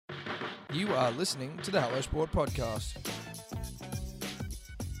You are listening to the Hello Sport Podcast.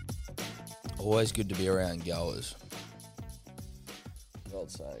 Always good to be around goers. Old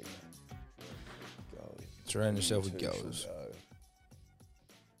saying. Go. Surround yourself with You too goers. shall go.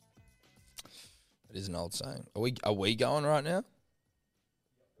 It is an old saying. Are we going right now?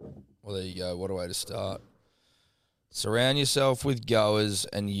 Well, there you go. What a way to start. Surround yourself with goers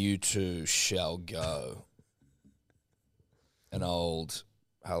and you too shall go. An old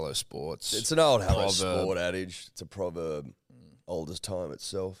Hello Sports. It's an old Hello proverb. Sport adage. It's a proverb. Old as time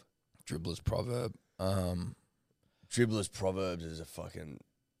itself. Dribbler's proverb. Dribbler's proverbs is a fucking...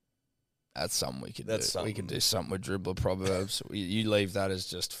 That's something we could That's do. something. We could do something with dribbler proverbs. You leave that as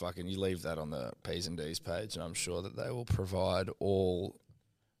just fucking... You leave that on the P's and D's page, and I'm sure that they will provide all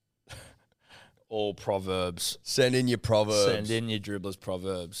proverbs. Send in your proverbs. Send in your dribblers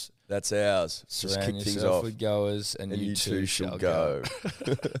proverbs. That's ours. Just Surround kick things yourself off. with goers, and you too shall go.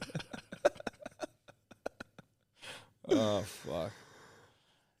 Oh, fuck.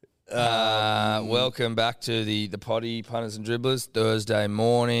 Welcome back to the potty, punters and dribblers. Thursday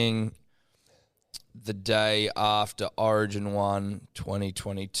morning, the day after Origin 1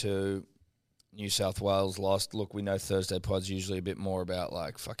 2022. New South Wales lost. Look, we know Thursday pod's usually a bit more about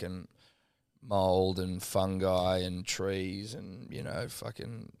like fucking mould and fungi and trees and, you know,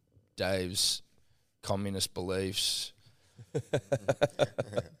 fucking Dave's communist beliefs.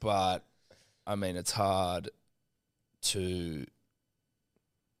 But, I mean, it's hard to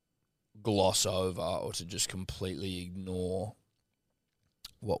gloss over or to just completely ignore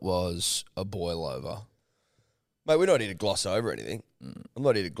what was a boil over. Mate, we don't need to gloss over anything. I'm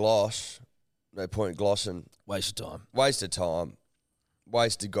not here to gloss. No point in glossing. Waste of time. Waste of time.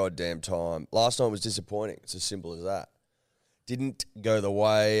 Waste of goddamn time. Last night was disappointing. It's as simple as that. Didn't go the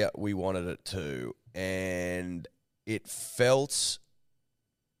way we wanted it to. And it felt...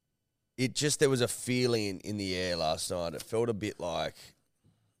 there was a feeling in the air last night. It felt a bit like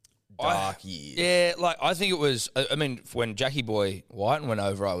dark years. Yeah, like I think it was, I mean, when Jackie Boy Whiten went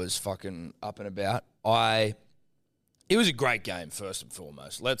over, I was fucking up and about. It was a great game, first and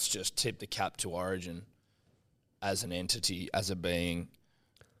foremost. Let's just tip the cap to Origin as an entity, as a being.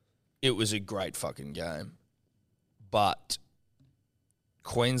 It was a great fucking game. But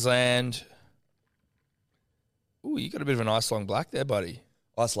Queensland, ooh, you got a bit of an ice long black there, buddy.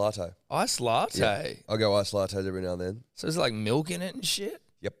 Ice latte. Ice latte. Yeah. I go ice lattes every now and then. So there's like milk in it and shit?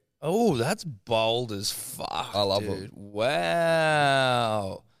 Yep. Oh, that's bold as fuck. I love dude. them.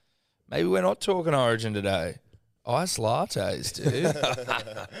 Wow. Maybe we're not talking Origin today. Ice lattes, dude.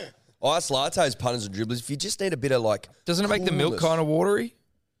 Ice lattes, punters and dribblers. If you just need a bit of like... Doesn't it make the milk coolness. kind of watery?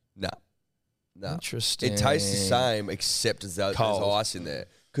 No. No. Interesting. It tastes the same except there's Cold. ice in there.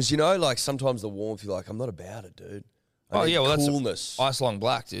 Because, you know, like sometimes the warmth, you're like, I'm not about it, dude. Oh, yeah, well, coolness. that's ice long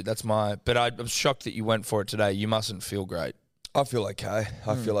black, dude. That's my... But I'm shocked that you went for it today. You mustn't feel great. I feel okay.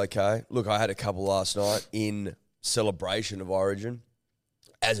 I feel okay. Look, I had a couple last night in celebration of Origin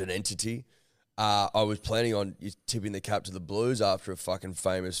as an entity. I was planning on tipping the cap to the Blues after a fucking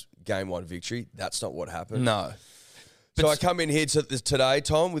famous Game 1 victory. That's not what happened. No. So I come in here today,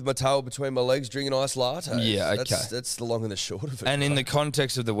 Tom, with my tail between my legs, drinking ice latte. Yeah, okay. That's the long and the short of it. And in the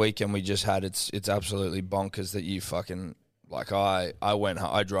context of the weekend we just had, it's absolutely bonkers that you fucking... Like, I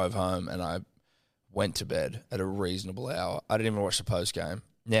drove home and I went to bed at a reasonable hour. I didn't even watch the post-game.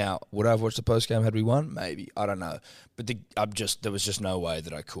 Now, would I have watched the post-game had we won? Maybe. I don't know. But there was just no way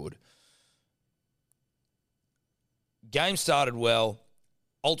that I could. Game started well.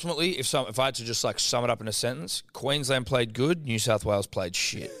 Ultimately, if I had to just like sum it up in a sentence, Queensland played good, New South Wales played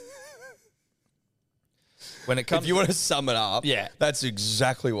shit. When it comes, if you want to sum it up, yeah, that's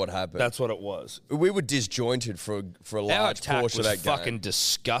exactly what happened. That's what it was. We were disjointed for a large portion of that game. game. Fucking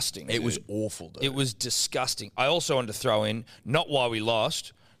disgusting. It dude. was awful, dude. It was disgusting. I also wanted to throw in not why we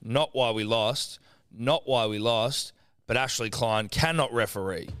lost, but Ashley Klein cannot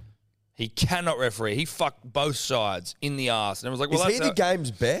referee. He cannot referee. He fucked both sides in the arse. And it was like, well, is he the game's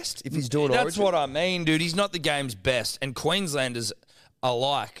best if he's doing Origin? That's what I mean, dude. He's not the game's best. And Queenslanders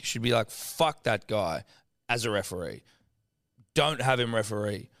alike should be like, fuck that guy as a referee. Don't have him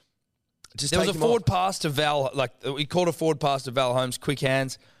referee. There was a forward pass to Val, like we called a forward pass to Val Holmes, quick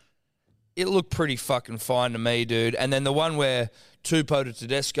hands. It looked pretty fucking fine to me, dude. And then the one where Tupou to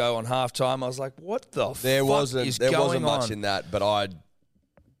Tedesco on halftime, I was like, what the fuck is going on? There wasn't much in that, but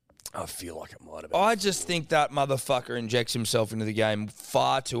I feel like it might have been. I just think that motherfucker injects himself into the game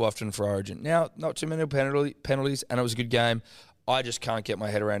far too often for Origin. Now, not too many penalties, and it was a good game. I just can't get my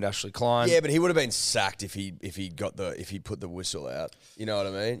head around Ashley Klein. Yeah, but he would have been sacked if he put the whistle out. You know what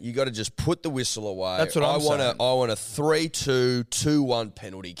I mean? You got to just put the whistle away. That's what I'm saying. I want a 3-2, 2-1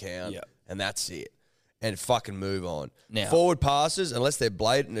 penalty count, and that's it. And fucking move on. Now- Forward passes, unless they're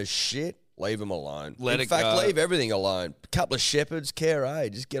blatant as shit, leave them alone. Let In it fact, go. leave everything alone. A couple of shepherds,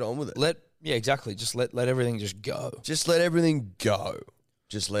 just get on with it. Exactly. Just let everything just go. Just let everything go.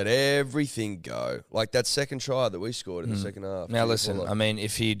 Just let everything go. Like that second try that we scored in the second half. Now listen, I mean,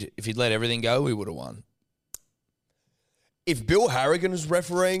 if he'd let everything go, we would have won. If Bill Harrigan was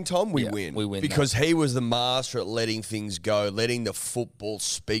refereeing, Tom, we win. We win because he was the master at letting things go, letting the football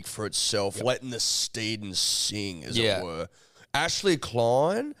speak for itself, letting the Steedens sing, as it were. Ashley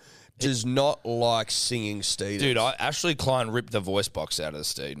Klein does not like singing Steedens. Dude, Ashley Klein ripped the voice box out of the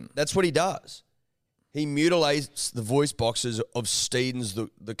Steeden. That's what he does. He mutilates the voice boxes of Steedens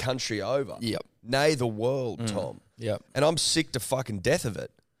the country over. Yep. Nay, the world, Tom. Yep. And I'm sick to fucking death of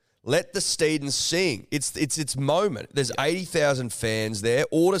it. Let the Steedens sing. It's its moment. There's 80,000 fans there,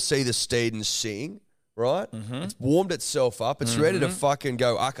 all to see the Steedens sing, right? It's warmed itself up. It's ready to fucking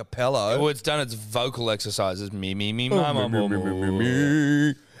go a cappella. Well, it's done its vocal exercises. Me,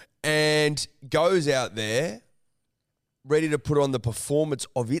 mama. And goes out there ready to put on the performance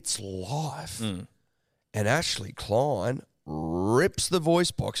of its life. And Ashley Klein rips the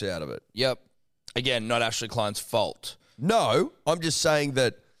voice box out of it. Yep. Again, not Ashley Klein's fault. No, I'm just saying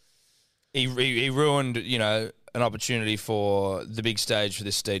that he ruined, an opportunity for the big stage for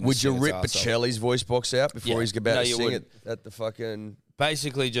this Steeden. Would you rip Bocelli's voice box out before he's about to sing wouldn't. it at the fucking...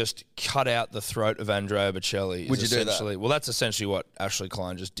 Basically just cut out the throat of Andrea Bocelli. Would you do that? Well, that's essentially what Ashley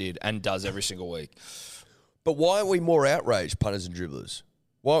Klein just did and does every single week. But why aren't we more outraged, punters and dribblers?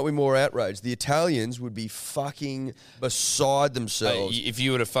 Why aren't we more outraged? The Italians would be fucking beside themselves. If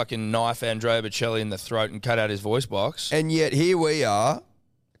you were to fucking knife Andrea Bocelli in the throat and cut out his voice box. And yet here we are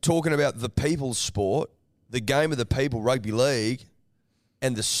talking about the people's sport, the game of the people, rugby league,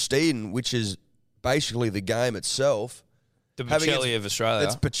 and the Steeden, which is basically the game itself. The Bocelli of Australia.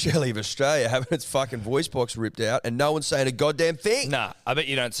 It's Bocelli of Australia having its fucking voice box ripped out and no one's saying a goddamn thing. Nah, I bet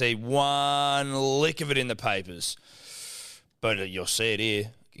you don't see one lick of it in the papers. But you'll see it here.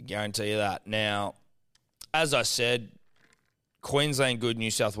 I can guarantee you that. Now, as I said, Queensland good, New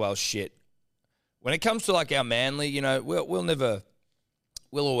South Wales shit. When it comes to like our Manly, we'll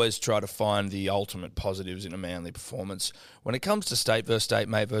always try to find the ultimate positives in a Manly performance. When it comes to state versus state,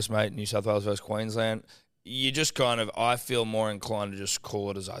 mate versus mate, New South Wales versus Queensland, you just I feel more inclined to just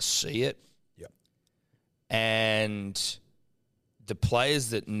call it as I see it. Yep. And the players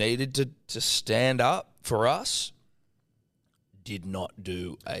that needed to stand up for us did not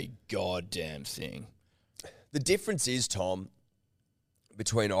do a goddamn thing. The difference is, Tom,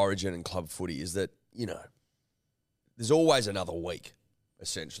 between Origin and club footy is that, there's always another week,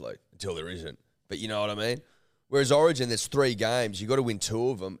 essentially, until there isn't. But you know what I mean? Whereas Origin, there's 3 games. You got to win 2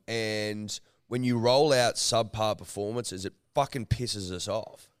 of them. And when you roll out subpar performances, it fucking pisses us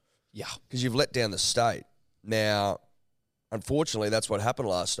off. Yeah. Because you've let down the state. Now, unfortunately, that's what happened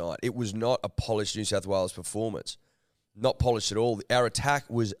last night. It was not a polished New South Wales performance. Not polished at all. Our attack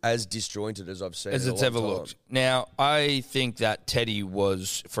was as disjointed as I've seen as it's ever looked. Now, I think that Teddy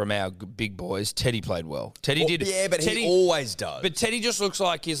was, from our big boys, Teddy played well. Teddy did. Yeah, but Teddy, he always does. But Teddy just looks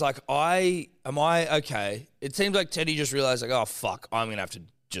like he's like, am I okay? It seems like Teddy just realised, like, oh, fuck, I'm going to have to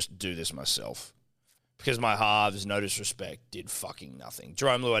just do this myself. Because my halves, no disrespect, did fucking nothing.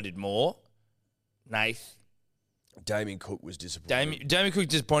 Jerome Luai did more. Nath. Damien Cook was disappointed. Damien Cook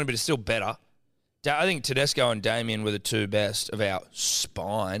disappointed, but it's still better. I think Tedesco and Damien were the 2 best of our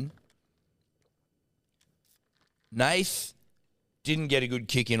spine. Nath didn't get a good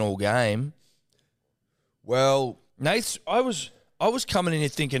kick in all game. Well, Nath, I was coming in here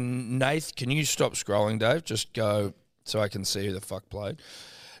thinking, Nath, can you stop scrolling, Dave? Just go so I can see who the fuck played.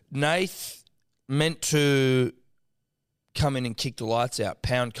 Nath meant to come in and kick the lights out,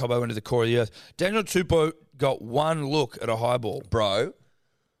 pound Cobbo into the core of the earth. Daniel Tupou got 1 look at a high ball. Bro.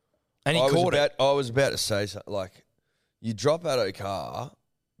 And he caught it. I was about to say something like, you drop out of a car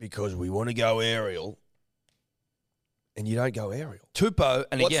because we want to go aerial, and you don't go aerial. Tupou,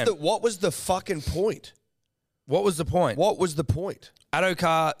 and what was the fucking point? What was the point? What was the point?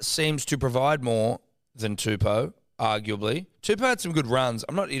 Adokar seems to provide more than Tupou, arguably. Tupou had some good runs.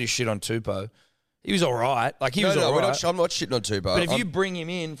 I'm not here to shit on Tupou. He was all right. He was all right. I'm not shitting on Tupou. But if you bring him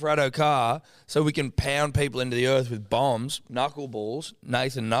in for Adokar so we can pound people into the earth with bombs, knuckleballs,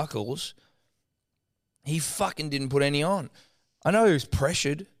 Nathan Knuckles, he fucking didn't put any on. I know he was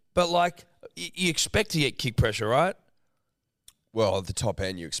pressured, but you expect to get kick pressure, right? Well, at the top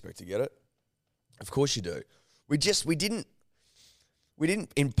end, you expect to get it. Of course you do. We didn't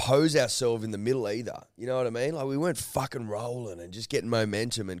impose ourselves in the middle either. You know what I mean? We weren't fucking rolling and just getting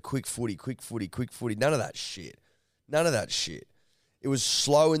momentum and quick footy. None of that shit. It was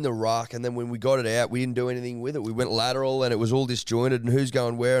slow in the ruck, and then when we got it out, we didn't do anything with it. We went lateral, and it was all disjointed, and who's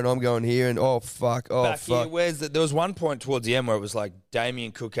going where, and I'm going here, and fuck. Here, there was one point towards the end where it was like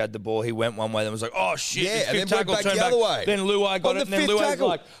Damien Cook had the ball, he went one way, then was like, oh shit, Yeah, and then tackle, went back turned the other way. Then Luai got it, and then Luai's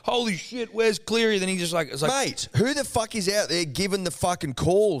like, holy shit, where's Cleary? Then he just like, it's like, mate, who the fuck is out there giving the fucking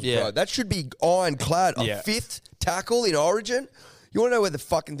calls, bro? That should be ironclad. A fifth tackle in Origin? You want to know where the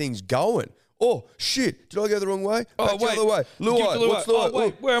fucking thing's going? Oh, shit. Did I go the wrong way? Back the other way. Luai, what's the way?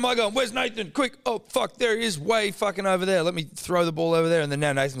 Wait, where am I going? Where's Nathan? Quick. Oh, fuck, there he is way fucking over there. Let me throw the ball over there. And then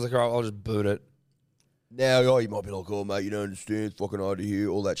now Nathan's like, all right, I'll just boot it. Now, you might be like, oh, mate, you don't understand. Fucking idea here,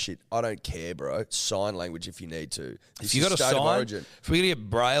 all that shit. I don't care, bro. Sign language if you need to. If you got a sign, if we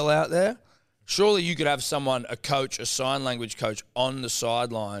get Braille out there, surely you could have someone, a coach, a sign language coach on the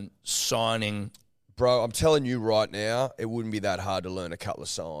sideline signing. Bro, I'm telling you right now, it wouldn't be that hard to learn a couple of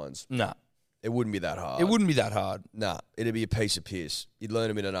signs. Nah. It wouldn't be that hard. It wouldn't be that hard. Nah, it'd be a piece of piss. You'd learn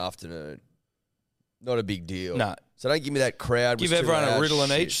them in an afternoon. Not a big deal. Nah. So don't give me that crowd. Give everyone a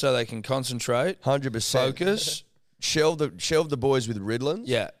Ritalin each so they can concentrate. 100%. Focus. Shelve the boys with Ritalins.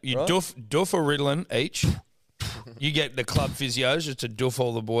 Yeah. You right? doof a Ritalin each. You get the club physios just to doof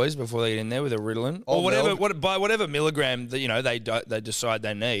all the boys before they get in there with a Ritalin. Or whatever milligram that they decide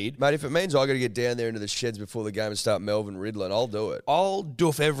they need. Mate, if it means I got to get down there into the sheds before the game and start Melvin Ritalin, I'll do it. I'll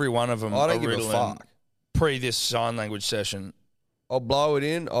doof every one of them. I don't give a fuck. Pre this sign language session. I'll blow it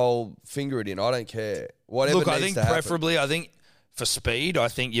in. I'll finger it in. I don't care. Whatever. Look, needs I think to happen. preferably, for speed, I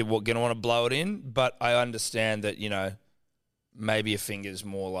think you're going to want to blow it in. But I understand that maybe a finger's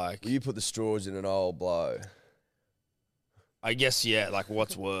more like. You put the straws in and I'll blow. I guess, yeah, like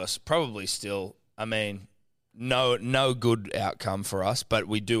what's worse? Probably still, no good outcome for us, but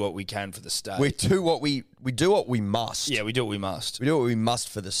we do what we can for the state. We do what we must. Yeah, we do what we must. We do what we must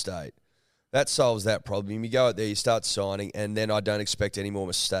for the state. That solves that problem. You go out there, you start signing, and then I don't expect any more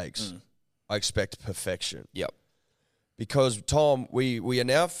mistakes. I expect perfection. Yep. Because, Tom, we are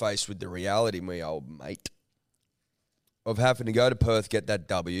now faced with the reality, my old mate, of having to go to Perth, get that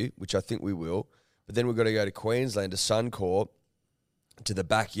W, which I think we will. But then we've got to go to Queensland, to Suncorp, to the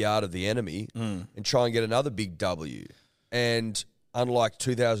backyard of the enemy, and try and get another big W. And unlike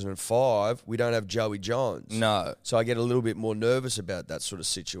 2005, we don't have Joey Johns. No. So I get a little bit more nervous about that sort of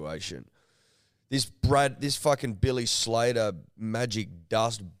situation. This fucking Billy Slater magic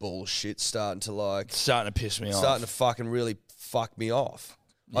dust bullshit starting to piss me off. Starting to fucking really fuck me off.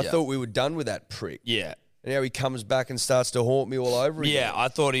 I thought we were done with that prick. Yeah. And now he comes back and starts to haunt me all over again. Yeah, I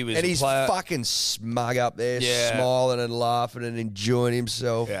thought he was and he's fucking smug up there, smiling and laughing and enjoying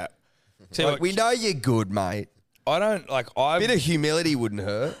himself. Yeah. We know you're good, mate. I don't, A bit of humility wouldn't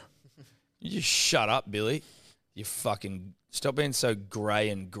hurt. You just shut up, Billy. You fucking... Stop being so grey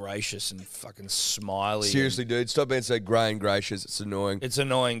and gracious and fucking smiley. Seriously, dude, stop being so grey and gracious. It's annoying. It's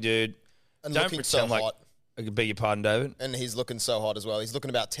annoying, dude. And don't looking so hot. I beg your pardon, David. And he's looking so hot as well. He's looking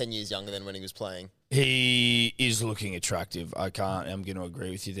about 10 years younger than when he was playing. He is looking attractive. I'm going to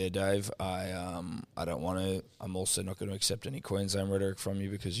agree with you there, Dave. I don't want to. I'm also not going to accept any Queensland rhetoric from you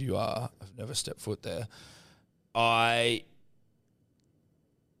because you have never stepped foot there. I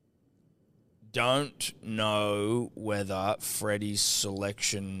don't know whether Freddie's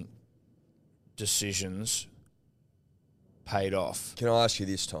selection decisions paid off. Can I ask you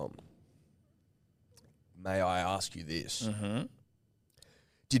this, Tom? May I ask you this? Mm-hmm.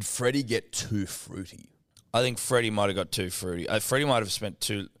 Did Freddie get too fruity? I think Freddie might have got too fruity. Freddie might have spent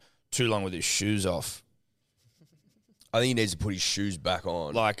too long with his shoes off. I think he needs to put his shoes back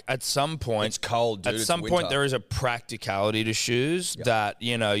on. Like, at some point... It's cold, dude. At some point, there is a practicality to shoes that,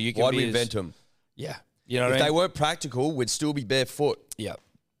 you can Why'd we invent them? Yeah. You know what I mean? If they weren't practical, we'd still be barefoot. Yeah.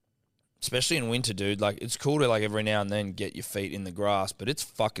 Especially in winter, dude. Like, it's cool to, every now and then get your feet in the grass, but it's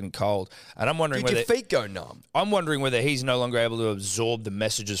fucking cold. And I'm wondering whether... your feet go numb? I'm wondering whether he's no longer able to absorb the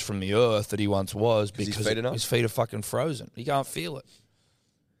messages from the earth that he once was because his feet are fucking frozen. He can't feel it.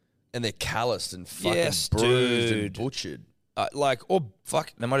 And they're calloused and fucking bruised and butchered. They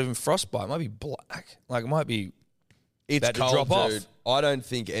might even frostbite. It might be black. Like, it might be... It's cold, drop off. dude. I don't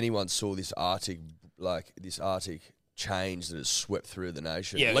think anyone saw this Arctic change that has swept through the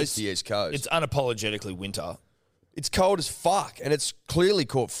nation. Yeah, at least the East Coast. It's unapologetically winter. It's cold as fuck, and it's clearly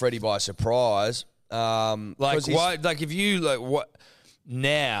caught Freddie by surprise. If you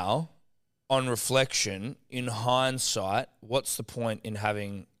now, on reflection, in hindsight, what's the point in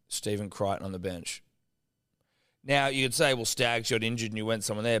having Stephen Crichton on the bench? Now you could say, well, Staggs got injured and you went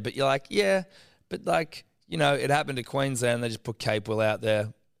someone there, but you're like, yeah, but it happened to Queensland. They just put Capewell out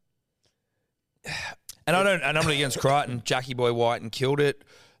there. And I'm not against Crichton. Jackie Boy Whiten killed it.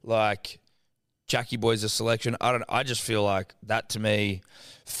 Jackie Boy's a selection. I just feel like that to me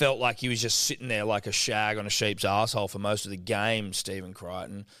felt like he was just sitting there like a shag on a sheep's arsehole for most of the game, Stephen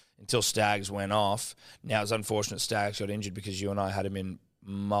Crichton, until Staggs went off. Now it's unfortunate Staggs got injured because you and I had him in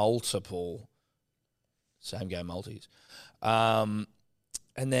multiple same-game multis. And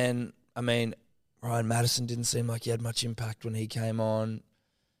then, I mean, Ryan Madison didn't seem like he had much impact when he came on.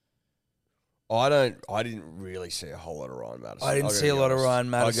 I didn't really see a whole lot of Ryan Madison. I didn't see a lot of Ryan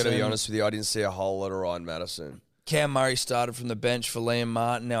Madison. I got to be honest with you, I didn't see a whole lot of Ryan Madison. Cam Murray started from the bench for Liam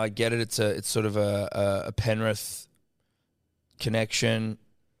Martin. Now I get it; it's sort of a Penrith connection.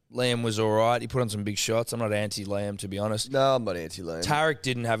 Liam was all right. He put on some big shots. I'm not anti-Liam, to be honest. No, I'm not anti-Liam. Tarek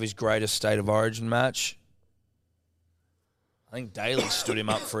didn't have his greatest State of Origin match. I think Daly stood him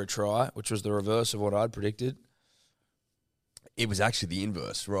up for a try, which was the reverse of what I'd predicted. It was actually the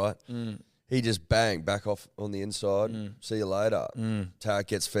inverse, right? Mm. He just banged back off on the inside. See you later. Tarek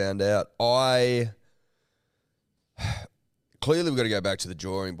gets found out. Clearly we've got to go back to the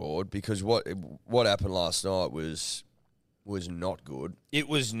drawing board because what happened last night was not good. It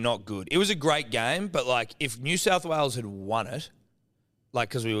was not good. It was a great game, but like if New South Wales had won it, like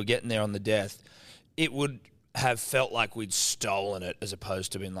because we were getting there on the death, it would have felt like we'd stolen it as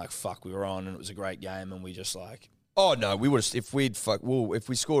opposed to being like, fuck, we were on and it was a great game and we just like... Oh, no, we would have... If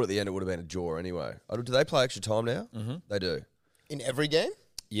we scored at the end, it would have been a draw anyway. Do they play extra time now? Mm-hmm. They do. In every game?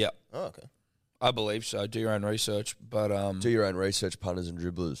 Yep. Oh, okay. I believe so. Do your own research, but... Do your own research, punters and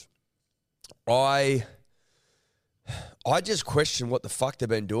dribblers. I just question what the fuck they've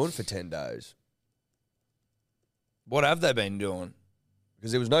been doing for 10 days. What have they been doing?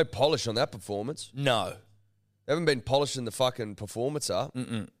 Because there was no polish on that performance. No. They haven't been polishing the fucking performance up.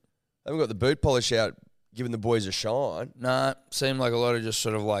 Mm-mm. They haven't got the boot polish out, giving the boys a shine. Nah, seemed like a lot of just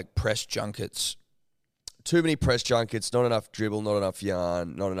sort of like press junkets. Too many press junkets, not enough dribble, not enough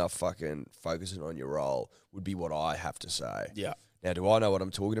yarn, not enough fucking focusing on your role would be what I have to say. Yeah. Now, do I know what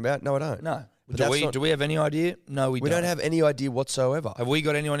I'm talking about? No, I don't. No. But Do we have any idea? No, we don't. We don't have any idea whatsoever. Have we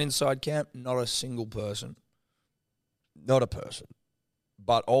got anyone inside camp? Not a single person. Not a person.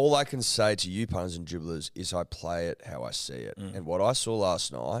 But all I can say to you, punters and dribblers, is I play it how I see it. And what I saw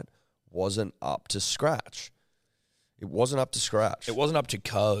last night wasn't up to scratch. It wasn't up to scratch. It wasn't up to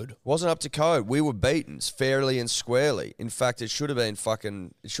code. Wasn't up to code. We were beaten fairly and squarely. In fact, it should have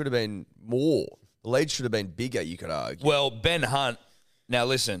been more. The lead should have been bigger, you could argue. Well, Ben Hunt, now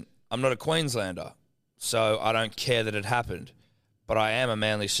listen, I'm not a Queenslander, so I don't care that it happened. But I am a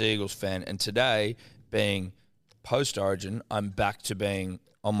Manly Seagulls fan. And today, being post-Origin, I'm back to being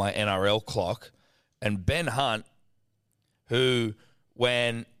on my NRL clock. And Ben Hunt, who,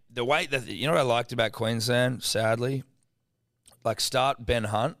 when the way that, you know what I liked about Queensland, sadly? Like start Ben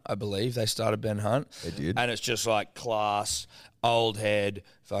Hunt, I believe. They started Ben Hunt. They did. And it's just like class, old head,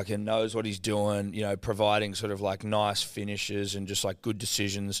 fucking knows what he's doing, you know, providing sort of like nice finishes and just like good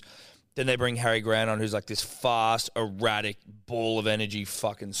decisions. Then they bring Harry Grant on, who's like this fast, erratic, ball of energy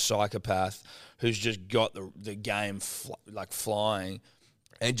fucking psychopath who's just got the game flying.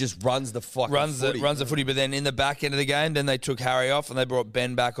 And just runs the fucking footy. Runs the footy, but then in the back end of the game, then they took Harry off and they brought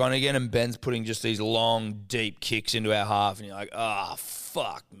Ben back on again, and Ben's putting just these long, deep kicks into our half, and you're like,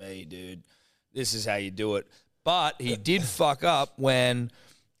 fuck me, dude. This is how you do it. But he did fuck up when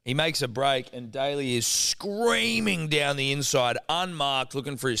he makes a break and Daly is screaming down the inside, unmarked,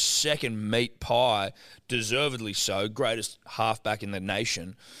 looking for his second meat pie, deservedly so, greatest halfback in the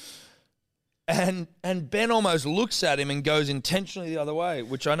nation. And Ben almost looks at him and goes intentionally the other way,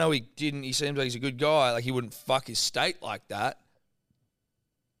 which I know he didn't. He seems like he's a good guy. Like he wouldn't fuck his state like that.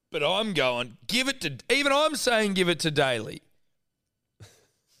 But I'm going, even I'm saying give it to Daly.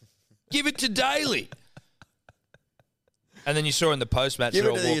 Give it to Daly. And then you saw in the post-match, they're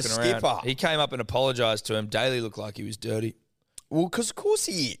all walking around. Skipper. He came up and apologised to him. Daly looked like he was dirty. Well, because of course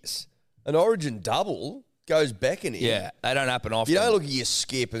he is. An Origin double goes beckoning. Yeah, they don't happen often. You don't look at your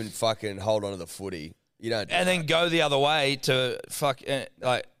skip and fucking hold on to the footy. You don't do and that. then go the other way to fuck,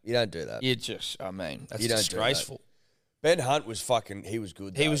 like... You don't do that. You just, I mean, that's You don't do disgraceful. Ben Hunt was fucking, he was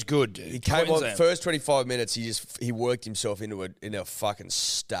good though. He was good, dude. He came Queensland. on, first 25 minutes, he worked himself into a fucking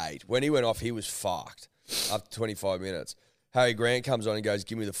state. When he went off, he was fucked after 25 minutes. Harry Grant comes on and goes,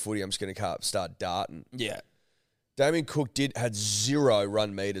 give me the footy, I'm just going to start darting. Yeah. Damien Cook had 0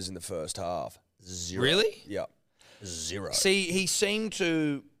 run meters in the first half. 0. Really? Yeah. 0. See, he seemed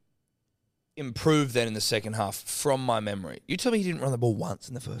to improve then in the second half from my memory. You tell me he didn't run the ball once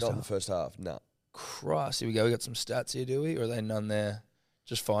in the first Not half. in the first half, no. Christ, here we go. We got some stats here, do we? Or are they none there?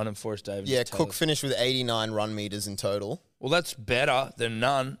 Just find them for us, David. Yeah, Just tell Cook us. finished with 89 run meters in total. Well, that's better than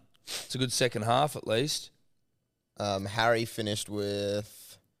none. It's a good second half at least. Harry finished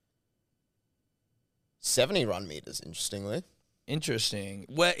with 70 run meters, interestingly. Interesting.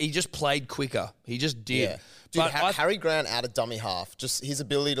 Where he just played quicker. He just did. Yeah. Dude, But Harry Grant out of dummy half, just his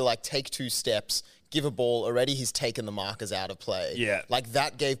ability to like take 2 steps, give a ball, already he's taken the markers out of play. Yeah. Like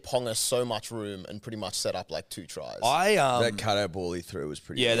that gave Ponga so much room and pretty much set up like 2 tries. That cutout ball he threw was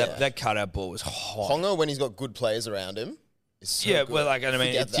pretty good. That cutout ball was hot. Ponga, when he's got good players around him, is so good. Well, like, I mean,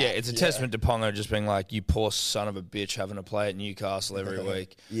 Forget it's, that. it's a testament to Ponga just being like, you poor son of a bitch having to play at Newcastle every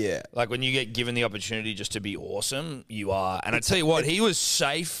week. Yeah. Like, when you get given the opportunity just to be awesome, you are. And I tell you what, he was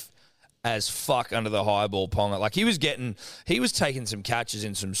safe as fuck under the high ball, Ponga. Like, he was taking some catches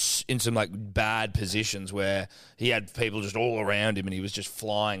in some like bad positions where he had people just all around him and he was just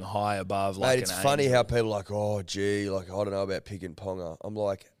flying high above. Like, Mate, it's funny how people are like, oh, gee, like, I don't know about picking Ponga. I'm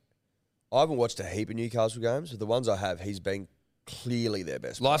like, I haven't watched a heap of Newcastle games, but the ones I have, he's been clearly their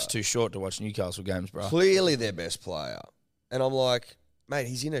best Life's player. too short to watch Newcastle games, bro. Clearly their best player. And I'm like, mate,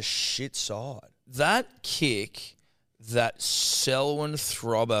 he's in a shit side. That kick that Selwyn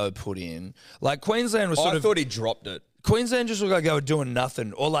Throbbo put in, like Queensland was sort I of... thought he dropped it. Queensland just looked like they were doing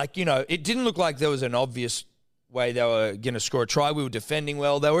nothing. Or like, you know, it didn't look like there was an obvious way they were going to score a try. We were defending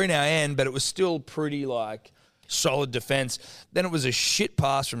well. They were in our end, but it was still pretty like... solid defense. Then it was a shit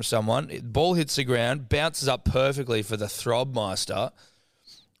pass from someone. Ball hits the ground, bounces up perfectly for the Throbmeister,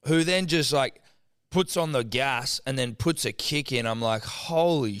 who then just like puts on the gas and then puts a kick in. I'm like,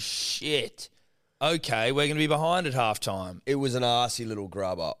 holy shit. Okay, we're going to be behind at halftime. It was an arsey little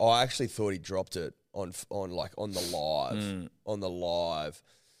grubber. I actually thought he dropped it on the live. On the live.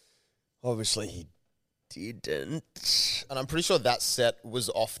 Obviously he didn't. And I'm pretty sure that set was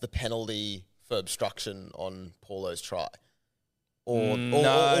off the penalty for obstruction on Paulo's try.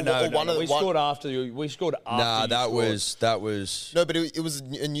 No. We scored after. Nah, that was. No, but it was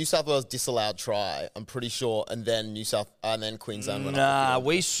a New South Wales disallowed try. I'm pretty sure, and then Queensland went up.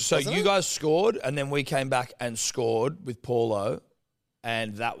 You guys scored, and then we came back and scored with Paulo,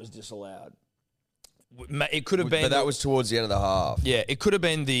 and that was disallowed. It could have been, but that was towards the end of the half. Yeah, it could have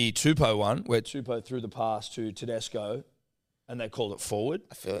been the Tupou one where Tupou threw the pass to Tedesco. And they called it forward?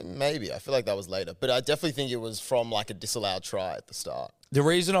 I feel like that was later. But I definitely think it was from like a disallowed try at the start. The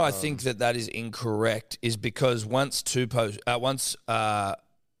reason I think that is incorrect is because once Paulo's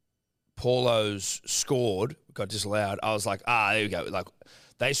scored, got disallowed, I was like, there we go. Like,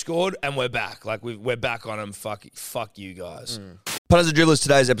 they scored and we're back. Like, we're back on them. Fuck you guys. Punters and Dribblers,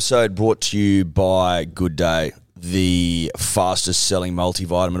 today's episode brought to you by Good Day, the fastest selling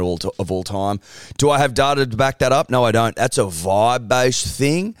multivitamin of all time. Do I have data to back that up? No, I don't. That's a vibe-based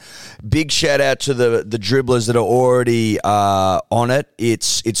thing. Big shout out to the dribblers that are already on it.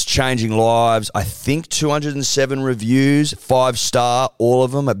 It's changing lives. I think 207 reviews, 5-star, all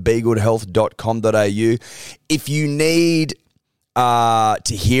of them at begoodhealth.com.au. If you need to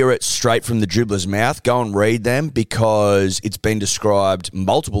hear it straight from the dribbler's mouth, go and read them because it's been described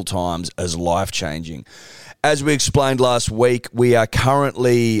multiple times as life-changing. As we explained last week, we are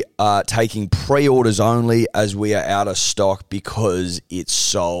currently taking pre-orders only as we are out of stock because it's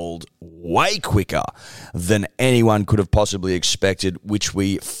sold way quicker than anyone could have possibly expected, which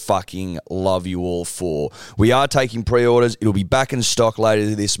we fucking love you all for. We are taking pre-orders. It'll be back in stock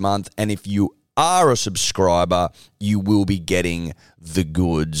later this month, and if you are a subscriber, you will be getting the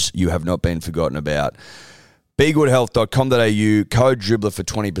goods. You have not been forgotten about. BeGoodHealth.com.au, code dribbler for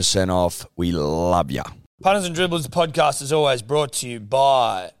 20% off. We love ya. Punters and Dribblers, the podcast is always brought to you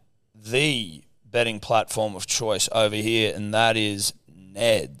by the betting platform of choice over here, and that is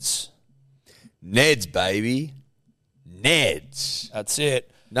Neds. Neds, baby. Neds. That's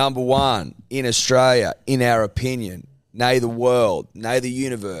it. Number one in Australia, in our opinion. Nay the world, nay the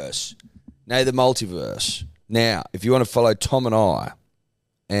universe, nay the multiverse. Now, if you want to follow Tom and I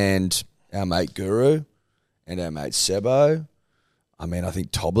and our mate Guru and our mate Sebo, I mean, I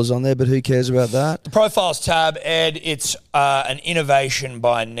think Tobler's on there, but who cares about that? The Profiles tab, Ed, it's an innovation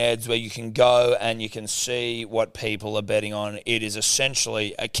by Neds where you can go and you can see what people are betting on. It is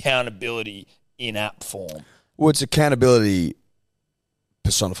essentially accountability in app form. Well, it's accountability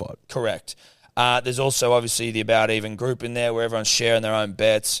personified. Correct. There's also obviously the About Even group in there where everyone's sharing their own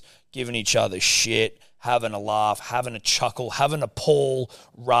bets, giving each other shit, having a laugh, having a chuckle, having a Paul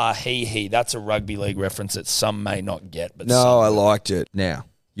Rahihi. That's a rugby league reference that some may not get. But no, I liked it. Now,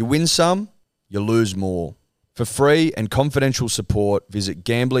 you win some, you lose more. For free and confidential support, visit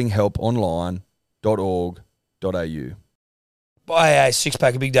gamblinghelponline.org.au. Buy a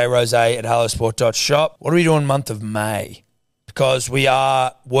six-pack of Big Day Rosé at hellosport.shop. What are we doing month of May? Because we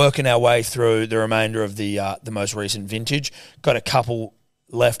are working our way through the remainder of the most recent vintage. Got a couple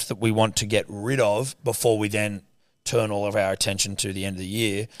left that we want to get rid of before we then turn all of our attention to the end of the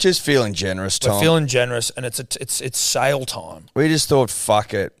year. Just feeling generous, Tom. We're feeling generous, and it's sale time. We just thought,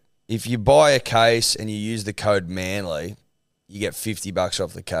 fuck it. If you buy a case and you use the code Manly, you get $50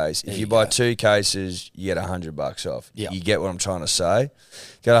 off the case. If you buy 2 cases, you get $100 off. Yep. You get what I'm trying to say?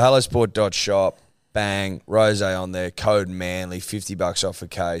 Go to hellosport.shop, bang, rosé on there, code Manly, $50 off a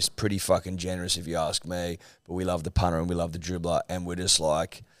case. Pretty fucking generous if you ask me. But we love the punter and we love the dribbler, and we're just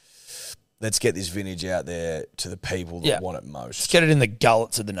like, let's get this vintage out there to the people that want it most. Let's get it in the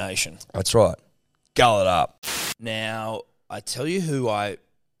gullets of the nation. That's right. Gull it up. Now, I tell you who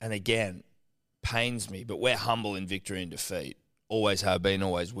and again, pains me, but we're humble in victory and defeat. Always have been,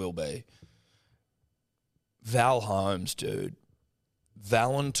 always will be. Val Holmes, dude.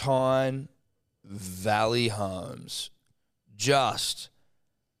 Valentine Valley Holmes. Just,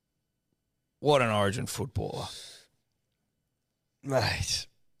 what an Origin footballer. Mate.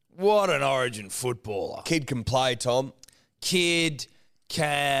 What an Origin footballer. Kid can play, Tom. Kid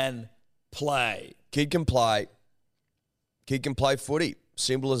can play. Kid can play. Kid can play footy.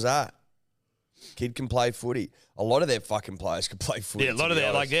 Simple as that. Kid can play footy. A lot of their fucking players can play footy. Yeah, a lot of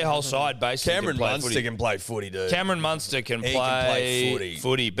their whole side basically. Cameron can play Munster footy. can play footy, dude. Cameron Munster can play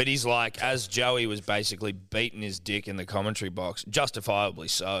footy, but he's like, as Joey was basically beating his dick in the commentary box, justifiably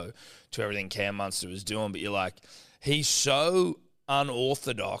so, to everything Cam Munster was doing. But you're like, he's so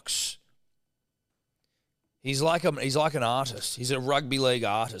unorthodox. He's like an artist. He's a rugby league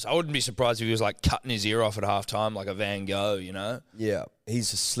artist. I wouldn't be surprised if he was like cutting his ear off at halftime like a Van Gogh, you know? Yeah,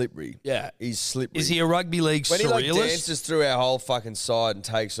 he's a slippery. Yeah. He's slippery. Is he a rugby league when surrealist? When he dances through our whole fucking side and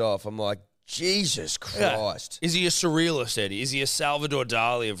takes off, I'm like, Jesus Christ. Yeah. Is he a surrealist, Eddie? Is he a Salvador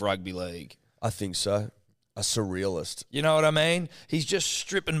Dali of rugby league? I think so. A surrealist. You know what I mean? He's just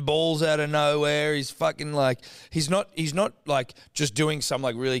stripping balls out of nowhere. He's fucking like, he's not like just doing some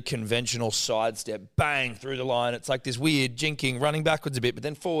like really conventional sidestep, bang, through the line. It's like this weird jinking, running backwards a bit, but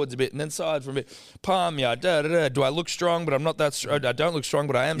then forwards a bit, and then sides for a bit. Palm yard, da-da-da. Do I look strong, but I'm not that strong? I don't look strong,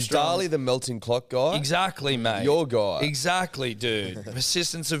 but I am strong. Dali the melting clock guy? Exactly, mate. Your guy. Exactly, dude.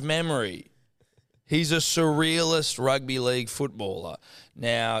 Persistence of memory. He's a surrealist rugby league footballer.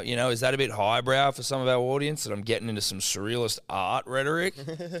 Now, you know, is that a bit highbrow for some of our audience that I'm getting into some surrealist art rhetoric?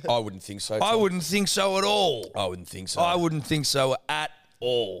 I wouldn't think so, Tom. I wouldn't think so at all. I wouldn't think so. I wouldn't think so at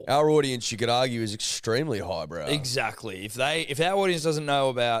all. Our audience, you could argue, is extremely highbrow. Exactly. If our audience doesn't know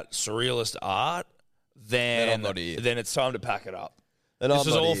about surrealist art, then I'm not here. Then it's time to pack it up. And this I'm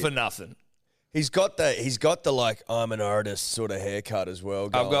is not all here. for nothing. He's got the like, I'm an artist sort of haircut as well.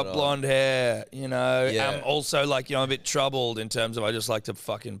 I've got on. blonde hair, you know. Yeah. I'm also like, you know, I'm a bit troubled in terms of I just like to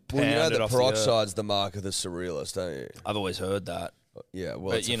fucking pound Well, you know it that off the earth. peroxide's the mark of the surrealist, don't you? I've always heard that. Yeah, well,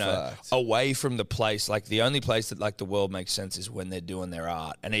 But, it's you a know, fact. away from the place, like the only place that like the world makes sense is when they're doing their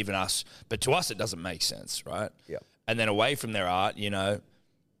art. And even us, but to us it doesn't make sense, right? Yeah. And then away from their art, you know,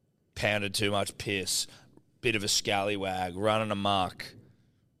 pounded too much piss, bit of a scallywag, running amok.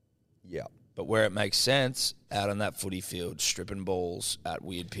 Yeah. But where it makes sense, out on that footy field, stripping balls at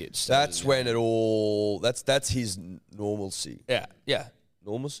weird pitch. That's when it all. That's his normalcy. Yeah.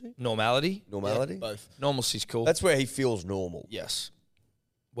 Normalcy. Normality. Normality. Yeah, both. Normalcy's cool. That's where he feels normal. yes.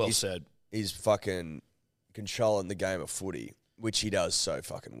 Well said. He's fucking controlling the game of footy, which he does so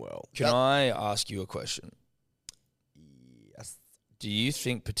fucking well. Can I ask you a question? Yes. Do you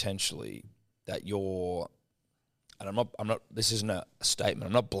think potentially that you're, and I'm not, this isn't a statement,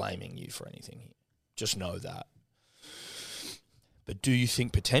 I'm not blaming you for anything here. Just know that. But do you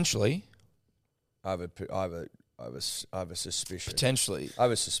think potentially, I have a suspicion. potentially, I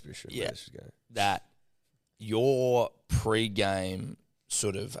have a suspicion. Yeah. Let's go. that your pre-game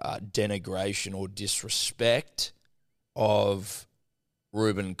sort of denigration or disrespect of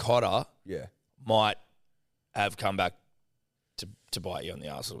Ruben Cotter Yeah. might have come back to bite you on the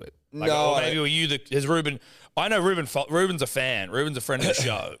arse a little bit? Like, No, or maybe were you has Ruben? I know Ruben's a fan. Ruben's a friend of the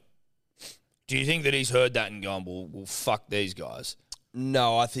show. Do you think that he's heard that and gone, well, fuck these guys?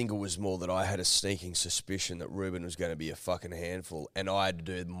 No, I think it was more that I had a sneaking suspicion that Ruben was going to be a fucking handful, and I had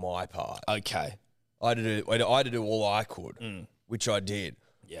to do my part. Okay. I had to do all I could, which I did.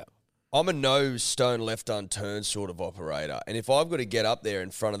 Yeah. I'm a no stone left unturned sort of operator, and if I've got to get up there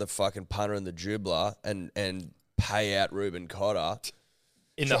in front of the fucking punter and the dribbler and pay out Ruben Cotter,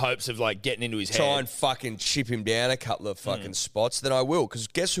 In the hopes of like getting into his head. try and fucking chip him down a couple of fucking spots, then I will. Because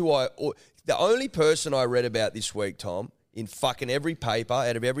guess who the only person I read about this week, Tom, in fucking every paper,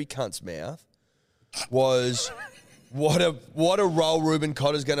 out of every cunt's mouth, was what a role Ruben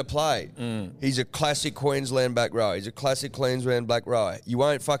Cotter's going to play. He's a classic Queensland back row. He's a classic Queensland back row. You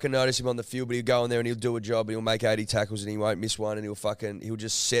won't fucking notice him on the field, but he'll go in there and he'll do a job. And he'll make 80 tackles and he won't miss one. And he'll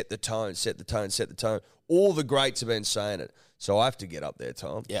just set the tone. All the greats have been saying it. So I have to get up there,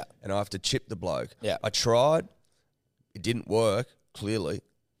 Tom. Yeah. And I have to chip the bloke. Yeah. I tried. It didn't work, clearly.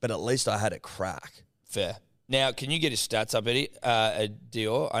 But at least I had a crack. Fair. Now, can you get his stats up, Eddie?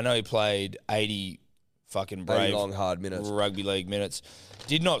 Dior? I know he played 80 fucking brave 80 long, hard minutes. Rugby league minutes.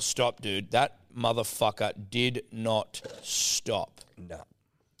 Did not stop, dude. That motherfucker did not stop. No.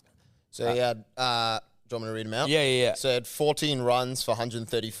 So he had, do you want me to read him out? Yeah. So he had 14 runs for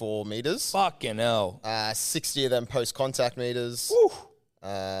 134 metres. Fucking hell. 60 of them post-contact metres.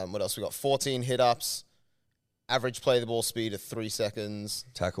 What else we got? 14 hit-ups. Average play the ball speed of 3 seconds.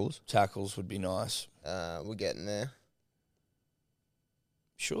 Tackles would be nice. We're getting there.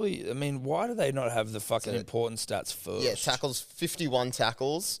 Surely, I mean, why do they not have the fucking important stats first? Yeah, tackles, 51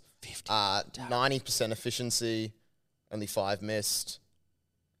 tackles. 90% efficiency. Only 5 missed.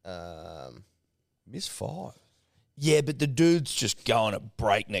 Missed 5. Yeah, but the dude's just going at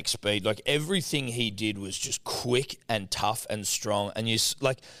breakneck speed. Like, everything he did was just quick and tough and strong. And you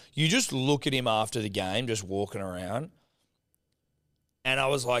just look at him after the game, just walking around. And I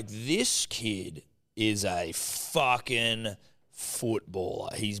was like, this kid is a fucking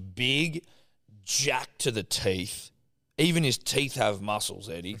footballer. He's big, jacked to the teeth. Even his teeth have muscles,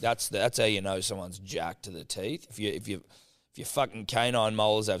 Eddie. That's how you know someone's jacked to the teeth. If your fucking canine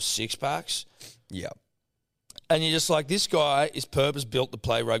molars have 6-packs. Yeah. And you're just like, this guy is purpose-built to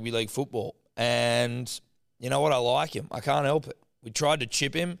play rugby league football. And you know what? I like him. I can't help it. We tried to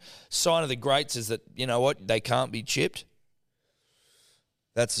chip him. Sign of the greats is that, you know what? They can't be chipped.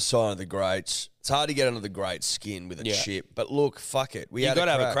 That's the sign of the greats. It's hard to get under the great skin with a chip. But look, fuck it. You got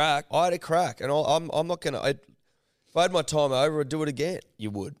to have a crack. I had a crack. And I'm not going to... If I had my time over, I'd do it again.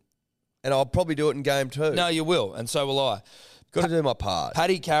 You would. And I'll probably do it in game 2. No, you will. And so will I. Got to do my part.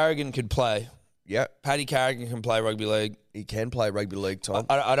 Paddy Carrigan could play. Yeah. Paddy Carrigan can play rugby league. He can play rugby league, Tom.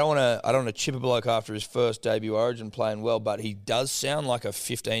 I don't want to chip a bloke after his first debut Origin playing well, but he does sound like a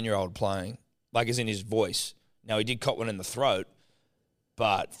 15-year-old playing, like as in his voice. Now, he did cop one in the throat,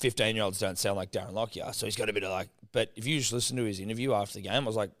 but 15-year-olds don't sound like Darren Lockyer, so he's got a bit of like... But if you just listen to his interview after the game, I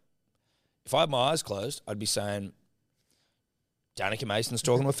was like, if I had my eyes closed, I'd be saying, Danica Mason's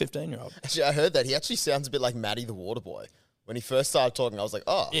talking to a 15-year-old. Actually, I heard that. He actually sounds a bit like Matty the Waterboy. When he first started talking, I was like,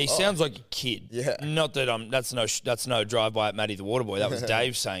 oh. Yeah, he sounds like a kid. Yeah. Not that that's no drive-by at Matty the Waterboy. That was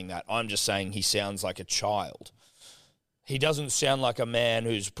Dave saying that. I'm just saying he sounds like a child. He doesn't sound like a man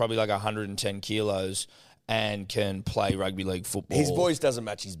who's probably like 110 kilos and can play rugby league football. His voice doesn't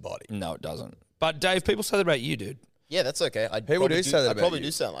match his body. No, it doesn't. But Dave, people say that about you, dude. Yeah, that's okay. People do say that I about probably you.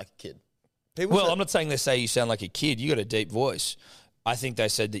 do sound like a kid. I'm not saying they say you sound like a kid. You got a deep voice. I think they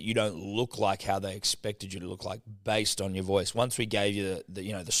said that you don't look like how they expected you to look like based on your voice. Once we gave you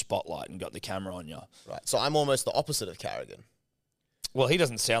the spotlight and got the camera on you. Right. So I'm almost the opposite of Carrigan. Well, he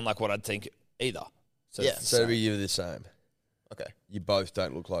doesn't sound like what I'd think either. So Yeah. So you're the same. Okay. You both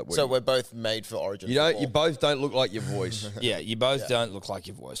don't look like... So we're both made for Origin You don't. football. You both don't look like your voice. Yeah, you both don't look like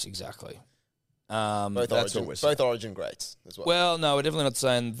your voice, exactly. That's what we're saying. Both Origin greats as well. Well, no, we're definitely not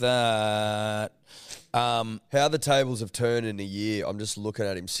saying that. How the tables have turned in a year. I'm just looking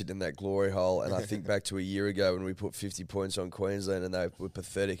at him sitting in that glory hole, and I think back to a year ago when we put 50 points on Queensland, and they were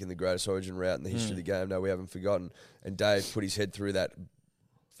pathetic in the greatest Origin route in the history of the game. No, we haven't forgotten. And Dave put his head through that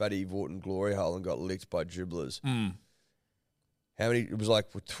Fatty Vorton glory hole and got licked by dribblers. How many? It was like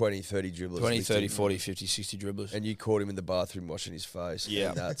 20, 30 dribblers. 20, 30, 40, 50, 60 dribblers. And you caught him in the bathroom washing his face.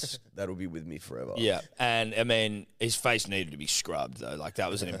 Yeah. And that'll be with me forever. Yeah, and I mean, his face needed to be scrubbed though. Like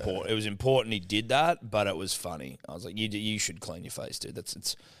that was important. It was important he did that, but it was funny. I was like, you should clean your face, dude.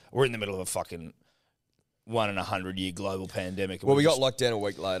 We're in the middle of a fucking 1 in 100-year global pandemic. Well, we got locked down a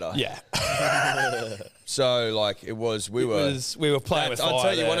week later. Yeah. So like it was, we were playing with fire. I'll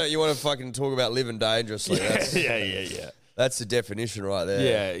tell you, there. you want to fucking talk about living dangerously. Yeah. That's the definition right there.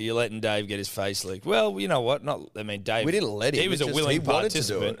 Yeah, you're letting Dave get his face licked. Well, you know what? Dave. We didn't let him. He was a he willing wanted to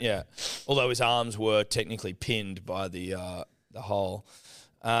do participant. it. Yeah, although his arms were technically pinned by the hole.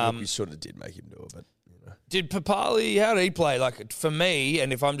 We sort of did make him do it, but you know. Did Papali? How did he play? Like for me,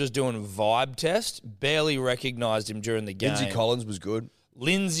 and if I'm just doing a vibe test, barely recognised him during the game. Lindsay Collins was good.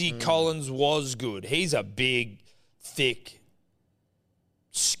 Lindsay Collins was good. He's a big, thick,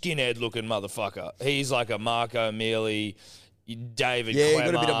 skinhead-looking motherfucker. He's like a Mark O'Mealy, David Yeah, Clemmer,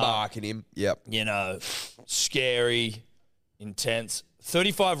 he got a bit of mark in him. Yep. You know, scary, intense.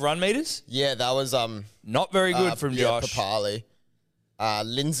 35 run meters? Yeah, that was Not very good from Josh. Papali.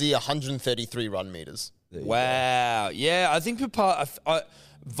 Lindsay 133 run meters. Wow. Yeah, I think vibe tells me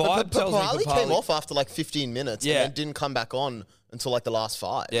Papali Papali came off after like 15 minutes Yeah. and then didn't come back on until like the last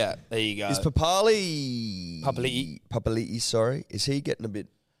 5. Yeah, there you go. Is Papali'i. Papali'i, sorry. Is he getting a bit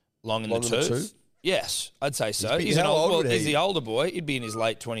long in the tooth? Yes, I'd say so. He's how old would he? He's the older boy. He'd be in his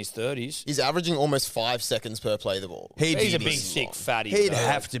late 20s, 30s. He's averaging almost 5 seconds per play the ball. He's a big, thick fatty. He'd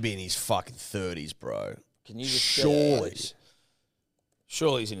have to be in his fucking 30s, bro. Can you just Surely.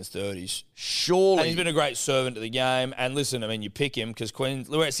 Surely he's in his 30s. Surely. And he's been a great servant to the game. And listen, I mean, you pick him because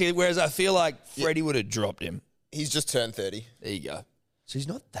whereas I feel like Freddie would have dropped him. He's just turned 30. There you go. So he's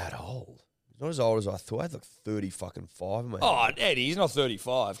not that old. He's not as old as I thought. I had like 30 fucking 5. Oh, Eddie, he's not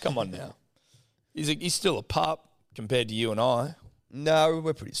 35. Come on now. He's still a pup compared to you and I. No,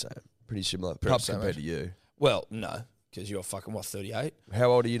 we're pretty similar. Pup same compared age. to you. Well, no, because you're fucking, 38?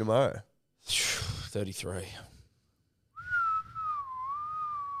 How old are you tomorrow? 33.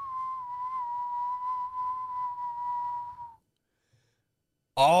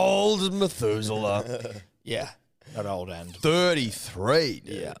 Old Methuselah. Yeah, not old and. 33,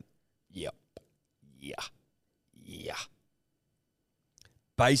 dude. Yeah. Yep. Yeah. Yeah.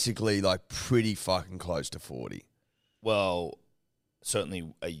 Basically, like, pretty fucking close to 40. Well,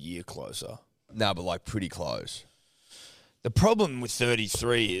 certainly a year closer. No, but, like, pretty close. The problem with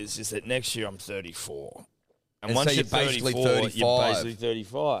 33 is that next year I'm 34. And And once so you're you're basically 34, 35. you're basically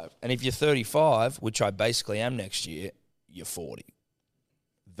 35. And if you're 35, which I basically am next year, you're 40.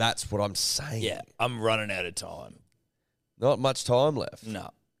 That's what I'm saying. Yeah, I'm running out of time. Not much time left. No.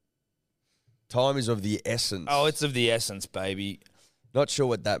 Time is of the essence. Oh, it's of the essence, baby. Not sure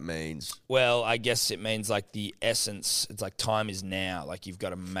what that means. Well, I guess it means like the essence. It's like time is now. Like you've got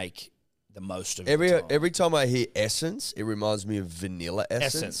to make the most of your time. Every time I hear essence, it reminds me of vanilla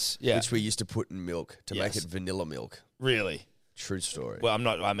essence. Yeah. Which we used to put in milk to make Yes. it vanilla milk. Really? True story. Well, I'm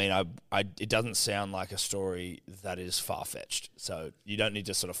not. I mean, it doesn't sound like a story that is far fetched. So you don't need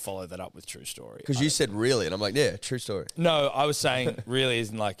to sort of follow that up with true story. Because you said really, and I'm like, yeah, true story. No, I was saying really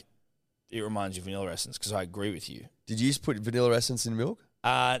isn't like it reminds you of vanilla essence because I agree with you. Did you used to put vanilla essence in milk?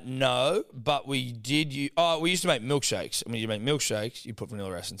 No, but we did. We used to make milkshakes. When you make milkshakes, you put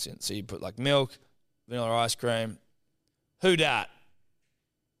vanilla essence in. So you put like milk, vanilla ice cream. Who dat?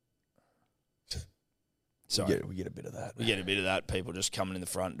 Sorry. We get a bit of that. We get a bit of that. People just coming in the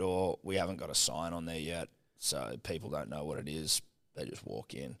front door. We haven't got a sign on there yet, so people don't know what it is. They just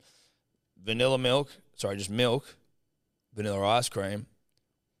walk in. Just milk, vanilla ice cream,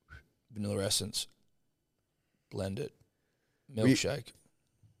 vanilla essence, blend it, milkshake.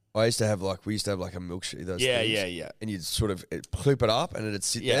 We used to have like a milkshake. Those things, Yeah. And you'd sort of clip it up, and it'd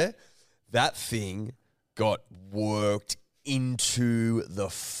sit Yeah. there. That thing got worked into the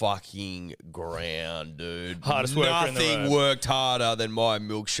fucking ground, dude. Hardest worker in the Nothing room. worked harder than my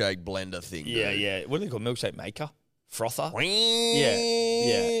milkshake blender thing. Yeah, dude. yeah. What do they call milkshake maker? Frother?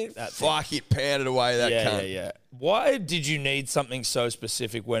 Yeah. that thing. Fuck, it pounded away that cunt. Yeah. Why did you need something so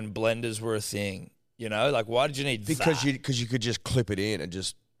specific when blenders were a thing? You know, like why did you need Because that? you could just clip it in and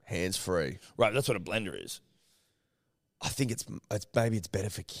just hands free. Right, that's what a blender is. I think it's maybe it's better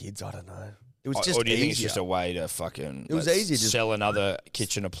for kids. I don't know. It was just Or do you easier. think it's just a way to fucking It was easier to sell another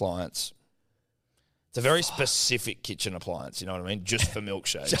kitchen appliance? It's a very specific kitchen appliance, you know what I mean? Just for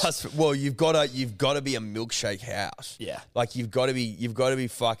milkshakes. You've got to be a milkshake house. Yeah. Like you've got to be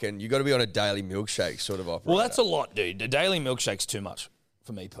on a daily milkshake sort of operator. Well, that's a lot, dude. The daily milkshake's too much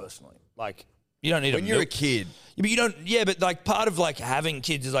for me personally. Like, you don't need when you're a kid. Yeah, but you don't. Yeah, but like part of like having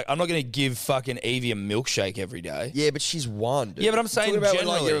kids is like I'm not going to give fucking Evie a milkshake every day. Yeah, but she's one, dude. Yeah, but I'm saying talking about when,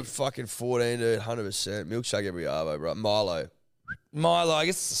 generally. like, you're fucking 14 to 100% milkshake every arvo, bro. Milo, I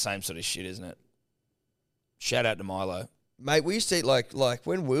guess it's the same sort of shit, isn't it? Shout out to Milo. mate. We used to eat like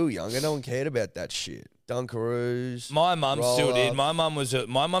when we were younger. No one cared about that shit. Dunkaroos. My mum still roll did. up.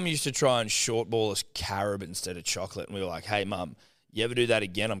 My mum used to try and shortball us carob instead of chocolate, and we were like, "Hey, mum, you ever do that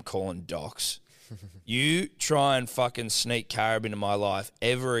again? I'm calling docs." You try and fucking sneak carob into my life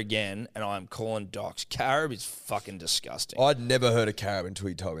ever again, and I'm calling docs. Carob is fucking disgusting. I'd never heard of carob until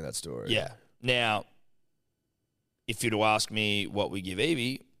you told me that story. Yeah. Now, if you'd ask me what we give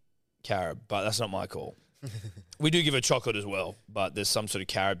Evie, carob, but that's not my call. We do give her chocolate as well, but there's some sort of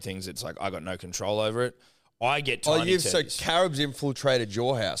carob things. It's like I got no control over it. I get tiny so teddies. carob's infiltrated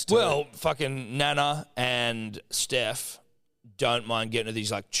your house too. Well, fucking Nana and Steph don't mind getting to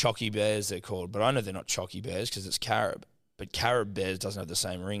these like chocky bears, they're called, but I know they're not chocky bears because it's carob. But carob bears doesn't have the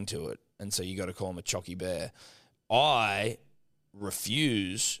same ring to it, and so you got to call them a chocky bear. I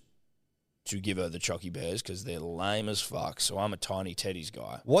refuse to give her the chocky bears because they're lame as fuck. So I'm a tiny teddies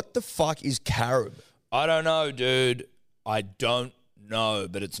guy. what the fuck is carob? I don't know, dude. I don't No,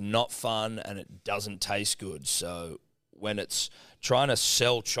 but it's not fun and it doesn't taste good. So when it's trying to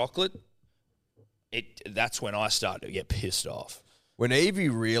sell chocolate, that's when I start to get pissed off. When Evie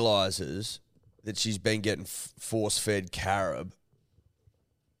realises that she's been getting force-fed carob,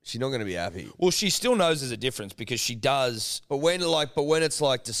 she's not going to be happy. Well, she still knows there's a difference because she does. But when it's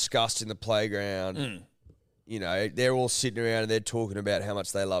like discussed in the playground, you know, they're all sitting around and they're talking about how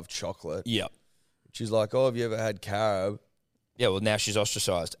much they love chocolate. Yep. She's like, "Oh, have you ever had carob?" Yeah, well, now she's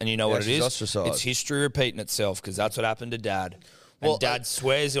ostracised. And you know what it is? Ostracised. It's history repeating itself because that's what happened to Dad. And Dad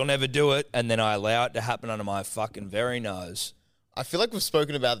swears he'll never do it, and then I allow it to happen under my fucking very nose. I feel like we've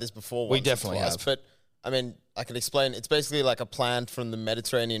spoken about this before. We definitely have. But, I mean, I can explain. It's basically like a plant from the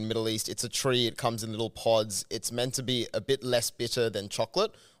Mediterranean Middle East. It's a tree. It comes in little pods. It's meant to be a bit less bitter than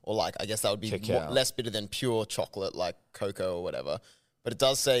chocolate, or like, I guess that would be less bitter than pure chocolate, like cocoa or whatever. But it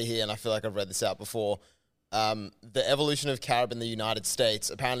does say here, and I feel like I've read this out before, the evolution of carob in the United States,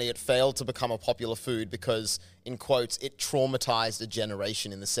 apparently it failed to become a popular food because, in quotes, it traumatized a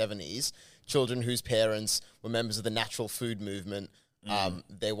generation in the 70s. Children whose parents were members of the natural food movement,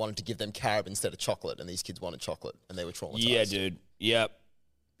 they wanted to give them carob instead of chocolate, and these kids wanted chocolate, and they were traumatized. Yeah, dude. Yep.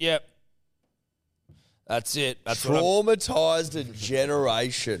 That's it. That's traumatized a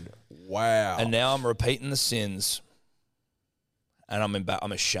generation. Wow. And now I'm repeating the sins, and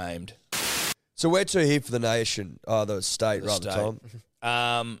I'm ashamed. So where to here for the nation? Oh, the state, rather, Tom.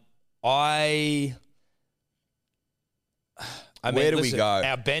 I mean, where do listen, we go?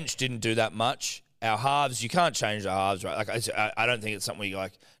 Our bench didn't do that much. Our halves, you can't change the halves, right? Like I don't think it's something where you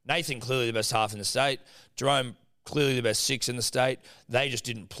like. Nathan, clearly the best half in the state. Jerome, clearly the best six in the state. They just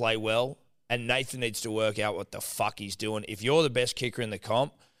didn't play well. And Nathan needs to work out what the fuck he's doing. If you're the best kicker in the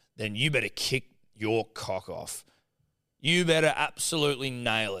comp, then you better kick your cock off. You better absolutely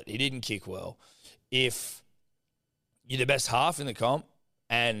nail it. He didn't kick well. If you're the best half in the comp,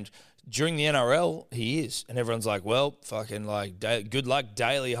 and during the NRL, he is. And everyone's like, well, fucking like, good luck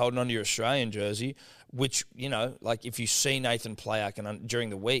Daly holding onto your Australian jersey, which, you know, like if you see Nathan play during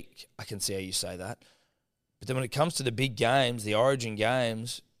the week, I can see how you say that. But then when it comes to the big games, the Origin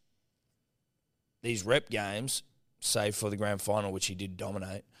games, these rep games, save for the grand final, which he did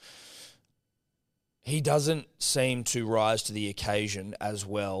dominate, he doesn't seem to rise to the occasion as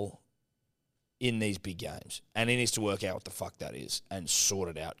well in these big games. And he needs to work out what the fuck that is and sort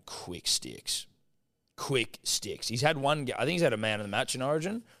it out quick sticks. Quick sticks. He's had I think he's had a man of the match in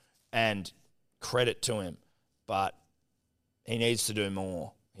Origin, and credit to him. But he needs to do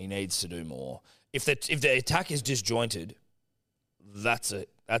more. He needs to do more. If the attack is disjointed, that's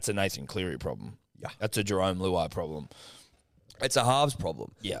a Nathan Cleary problem. Yeah. That's a Jerome Luai problem. It's a halves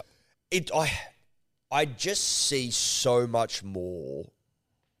problem. Yeah. I just see so much more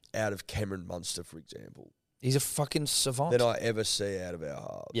out of Cameron Munster, for example, He's a fucking savant. than I ever see out of our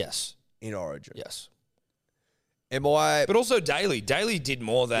halves. Yes. In Origin. Yes. Am I... But also Daly. Daly did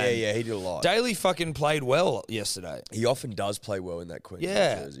more than... Yeah, he did a lot. Daly fucking played well yesterday. He often does play well in that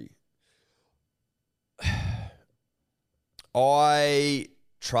Queensland jersey. I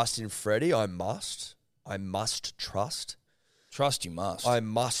trust in Freddie. I must trust. Trust you must. I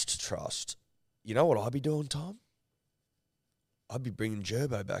must trust. You know what I'd be doing, Tom? I'd be bringing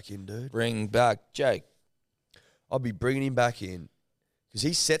Gerbo back in, dude. Bring back Jake. I'd be bringing him back in because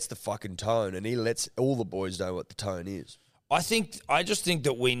he sets the fucking tone and he lets all the boys know what the tone is. I just think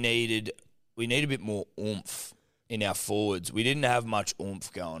that we need a bit more oomph in our forwards. We didn't have much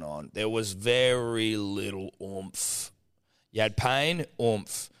oomph going on. There was very little oomph. You had Payne,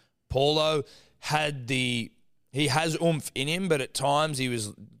 oomph. Paulo he has oomph in him, but at times he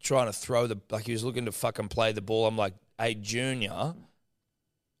was trying to he was looking to fucking play the ball. I'm like, hey, Junior,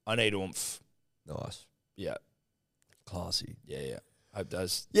 I need oomph. Nice. Yeah. Classy. Yeah. Hope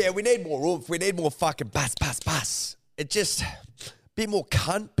does. Yeah, we need more oomph. We need more fucking bus. It just, bit more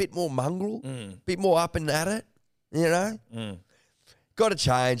cunt, bit more mongrel, bit more up and at it, you know? Got to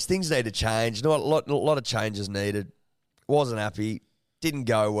change. Things need to change. Not a lot of changes needed. Wasn't happy. Didn't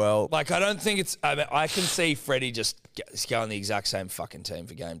go well. Like, I don't think it's... I can see Freddie just going the exact same fucking team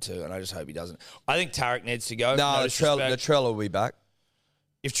for game 2, and I just hope he doesn't. I think Tarek needs to go. No, Latrell will be back.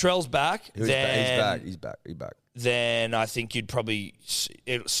 If Trell's back, He's back. Then I think you'd probably...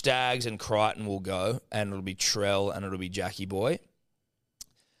 Staggs and Crichton will go, and it'll be Trell and it'll be Jackie Boy.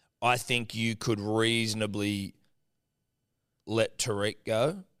 I think you could reasonably let Tariq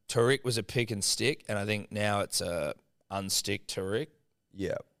go. Tariq was a pick and stick, and I think now it's a unstick Tariq.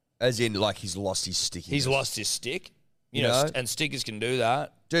 Yeah. As in, like, he's lost his stickiness. He's lost his stick. You know, and stickers can do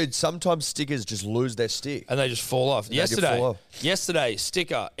that. Dude, sometimes stickers just lose their stick. And they just fall off. Yesterday,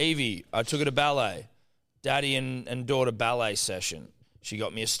 sticker, Evie, I took her to ballet. daddy and daughter ballet session. She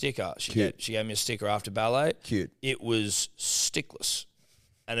got me a sticker. She gave me a sticker after ballet. Cute. It was stickless.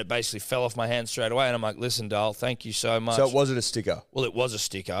 And it basically fell off my hand straight away. And I'm like, listen, doll, thank you so much. So it wasn't a sticker? Well, it was a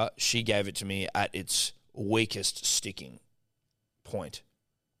sticker. She gave it to me at its weakest sticking point.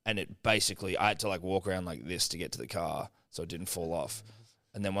 And it basically, I had to like walk around like this to get to the car so it didn't fall off.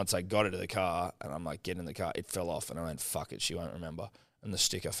 And then once I got it to the car and I'm like, get in the car, it fell off. And I went, fuck it, she won't remember. And the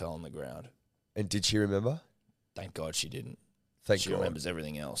sticker fell on the ground. And did she remember? Thank God she didn't. Thank she God. remembers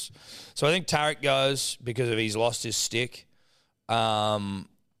everything else. So I think Tarek goes because of he's lost his stick.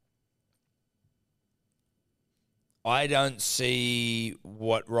 I don't see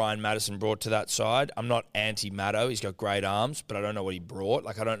what Ryan Madison brought to that side. I'm not anti-Maddo. He's got great arms, but I don't know what he brought.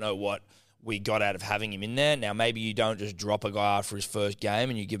 Like, I don't know what we got out of having him in there. Now, maybe you don't just drop a guy after his first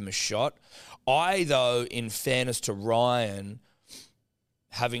game and you give him a shot. I, though, in fairness to Ryan,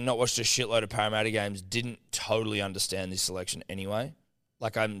 having not watched a shitload of Parramatta games, didn't totally understand this selection anyway.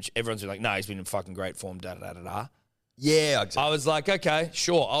 Like, everyone's been like, no, he's been in fucking great form, da-da-da-da-da. Yeah, exactly. I was like, okay,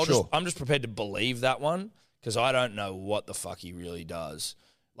 sure. I'm just prepared to believe that one. Because I don't know what the fuck he really does.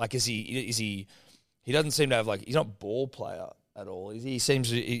 Like, is he doesn't seem to have, like, he's not ball player at all. Is he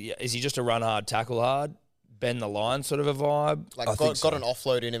just a run hard, tackle hard, bend the line sort of a vibe? Like, got an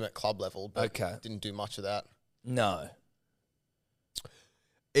offload in him at club level, but didn't do much of that. No.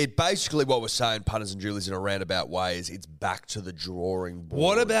 It basically, what we're saying, punters and dribblers, in a roundabout way, is it's back to the drawing board.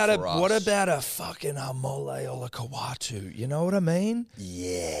 What about us. a fucking Hamole Olakau'atu? You know what I mean?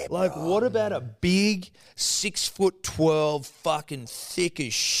 Yeah, like, bro. What about a big 6'12", fucking thick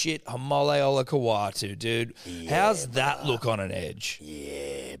as shit Hamole Olakau'atu, dude? Yeah, How's that look on an edge?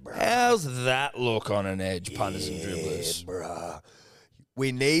 Yeah, bro. How's that look on an edge, punters and dribblers? Bro.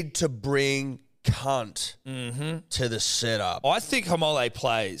 We need to bring cunt to the setup. I think Hamole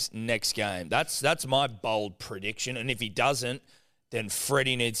plays next game. That's my bold prediction. And if he doesn't, then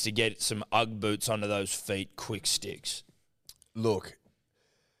Freddie needs to get some Ugg boots onto those feet, quick sticks. Look,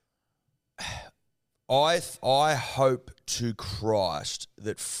 I hope to Christ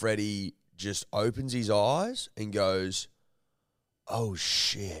that Freddie just opens his eyes and goes, oh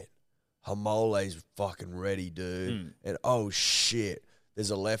shit, Hamole's fucking ready, dude. And oh shit, there's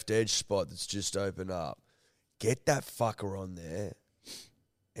a left edge spot that's just opened up. Get that fucker on there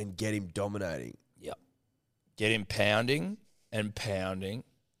and get him dominating. Yep. Get him pounding and pounding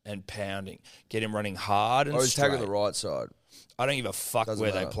and pounding. Get him running hard and Or he's straight. taking the right side. I don't give a fuck Doesn't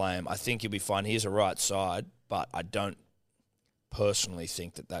where matter. they play him. I think he'll be fine. He has a right side, but I don't personally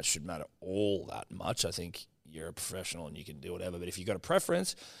think that should matter all that much. I think you're a professional and you can do whatever. But if you've got a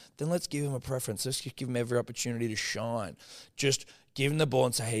preference, then let's give him a preference. Let's just give him every opportunity to shine. Just give him the ball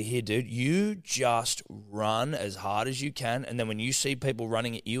and say, hey, here, dude, you just run as hard as you can. And then when you see people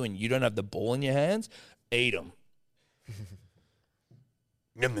running at you and you don't have the ball in your hands, eat them.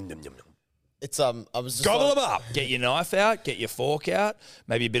 Yum, yum, yum, yum, yum. It's I was just Gobble them up. Get your knife out. Get your fork out.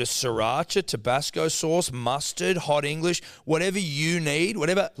 Maybe a bit of sriracha, Tabasco sauce, mustard, hot English, whatever you need.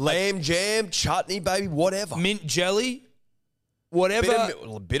 Whatever. Lamb jam, chutney, baby, whatever. Mint jelly. Whatever.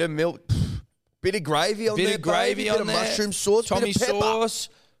 Bit of milk. Bit of gravy on there, Bit of gravy baby. on Bit of there. mushroom sauce. Tommy bit of pepper. sauce.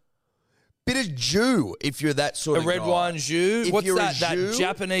 Bit of jus, if you're that sort A of red guy. wine jus. If What's you're a that? That jus-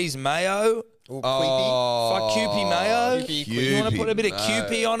 Japanese mayo. Fuck Fuck Kewpie mayo. Kewpie, You want to put a bit of mayo.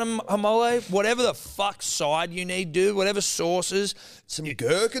 Kewpie on them, Hamole? Whatever the fuck side you need, dude. Whatever sauces. Some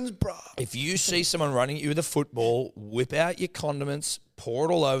gherkins, bro. If you see someone running at you with a football, whip out your condiments, pour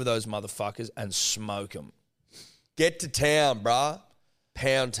it all over those motherfuckers, and smoke them. Get to town, bruh.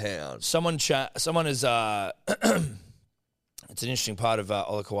 Pound town. Someone is it's an interesting part of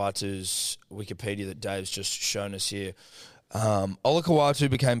Olakau'atu's Wikipedia that Dave's just shown us here. Olakau'atu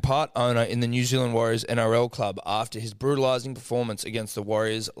became part owner in the New Zealand Warriors NRL club after his brutalising performance against the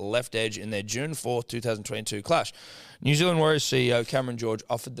Warriors left edge in their June 4th, 2022 clash. New Zealand Warriors CEO Cameron George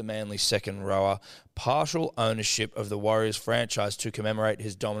offered the Manly second rower partial ownership of the Warriors franchise to commemorate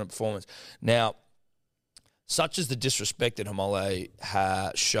his dominant performance. Now, such as the disrespect that Hamole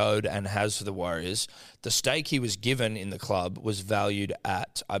showed and has for the Warriors, the stake he was given in the club was valued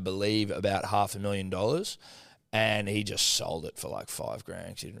at, I believe, about $500,000, and he just sold it for like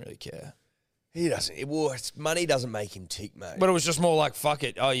 $5,000. He didn't really care. He doesn't. Money doesn't make him tick, mate. But it was just more like, fuck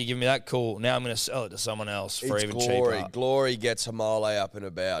it. Oh, you give me that? Cool. Now I'm going to sell it to someone else for it's even glory. cheaper. Glory gets Hamole up and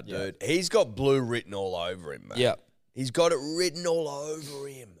about, dude. He's got blue written all over him, mate. Yeah. He's got it written all over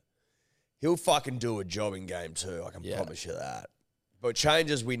him. He'll fucking do a job in game two, I can promise you that. But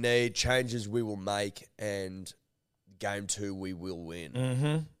changes we need, changes we will make, and game two we will win.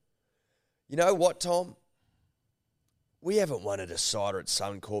 Mm-hmm. You know what, Tom? we haven't won a decider at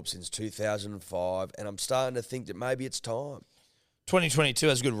Suncorp since 2005, and I'm starting to think that maybe it's time. 2022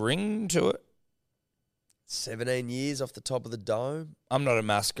 has a good ring to it. 17 years off the top of the dome. I'm not a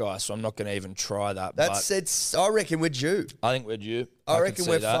maths guy, so I'm not going to even try that. I reckon we're due. I think we're due. I reckon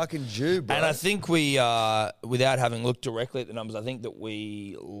we're fucking due, bro. And I think we, without having looked directly at the numbers, I think that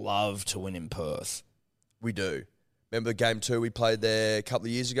we love to win in Perth. We do. Remember game 2 we played there a couple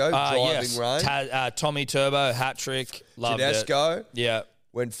of years ago? Driving rain. Tommy Turbo, hat-trick. Loved Tedesco. it. Yeah.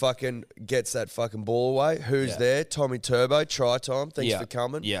 When fucking gets that fucking ball away. Who's there? Tommy Turbo, try time. Thanks for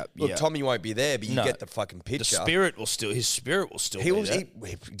coming. Yeah. Look, Tommy won't be there, but you get the fucking picture. His spirit will still be there.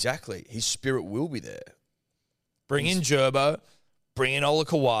 Exactly. His spirit will be there. Bring in Gerbo. Bring in Ola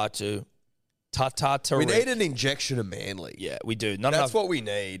Kawatu. Tata Tariq. We need an injection of Manly. Yeah, we do. That's what we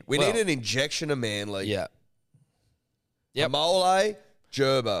need. We need an injection of Manly. Yeah. Yep. Amole,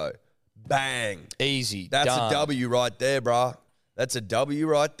 Gerbo. Bang. Easy. That's done. a W right there, bruh. That's a W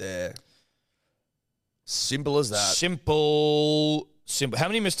right there. Simple as that. Simple. How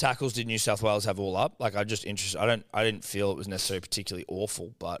many missed tackles did New South Wales have all up? Like, I'm just interested. I didn't feel it was necessarily particularly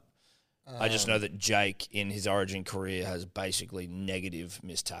awful, but I just know that Jake in his Origin career has basically negative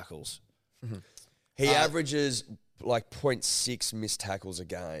missed tackles. He averages like 0.6 missed tackles a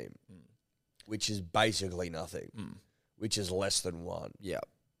game, which is basically nothing, which is less than 1. Yeah.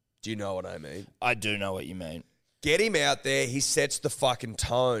 Do you know what I mean? I do know what you mean. Get him out there. He sets the fucking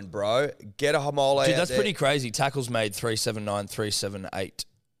tone, bro. Get a Hamole out there. Dude, that's pretty crazy. Tackles made 379, 378.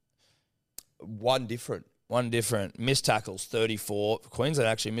 One different. Missed tackles, 34. Queensland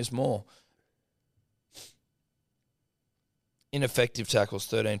actually missed more. Ineffective tackles,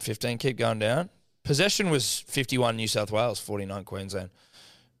 13, 15. Keep going down. Possession was 51 New South Wales, 49 Queensland.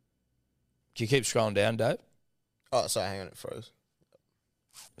 Can you keep scrolling down, Dave? Oh, sorry, hang on, it froze.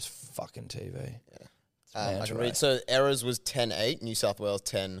 It's fucking TV. Yeah. I can read. So errors was 10-8, New South Wales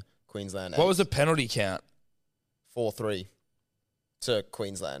 10, Queensland 8. What was the penalty count? 4-3 to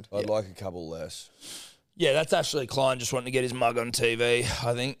Queensland. I'd like a couple less. Yeah, that's actually Klein just wanting to get his mug on TV,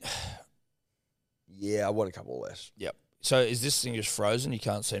 I think. Yeah, I want a couple less. Yep. So is this thing just frozen? You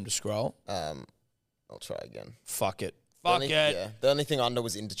can't seem to scroll? I'll try again. Fuck it. Yeah, the only thing under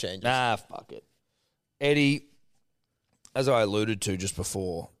was interchanges. Nah, fuck it. Eddie, as I alluded to just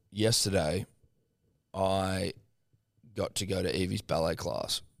before, yesterday I got to go to Evie's ballet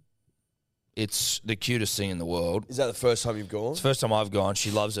class. It's the cutest thing in the world. Is that the first time you've gone? It's the first time I've gone.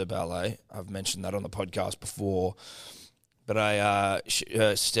 She loves her ballet. I've mentioned that on the podcast before. But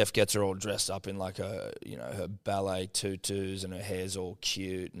Steph gets her all dressed up in like her ballet tutus, and her hair's all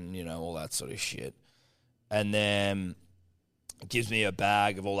cute and, all that sort of shit. And then gives me a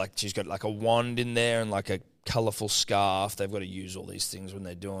bag of all, she's got like a wand in there and like a colourful scarf. They've got to use all these things when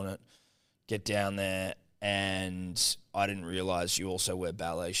they're doing it. Get down there, and I didn't realise you also wear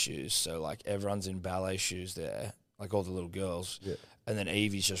ballet shoes. So, everyone's in ballet shoes there, like all the little girls. Yeah. And then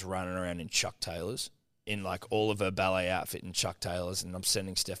Evie's just running around in Chuck Taylors, in, all of her ballet outfit in Chuck Taylors. And I'm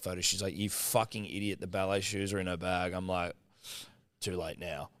sending Steph photos. She's like, you fucking idiot, the ballet shoes are in her bag. I'm like, too late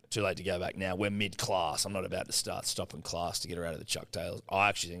now. Too late to go back now. We're mid-class. I'm not about to start stopping class to get her out of the Chuck Taylors. I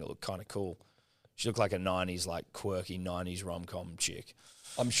actually think it looked kind of cool. She looked like a 90s, quirky 90s rom-com chick.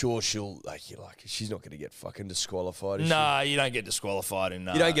 I'm sure she'll she's not going to get fucking disqualified. Nah, you don't get disqualified in.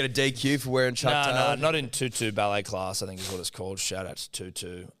 You don't get a DQ for wearing Chuck Taylor. No, not in tutu ballet class. I think is what it's called. Shout out to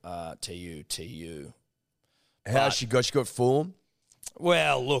tutu, TU. How's she got? She got form.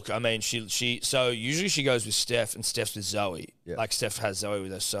 Well, look, I mean, so usually she goes with Steph, and Steph's with Zoe. Yeah. Steph has Zoe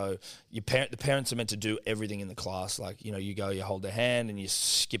with her. So the parents are meant to do everything in the class. You go, you hold their hand, and you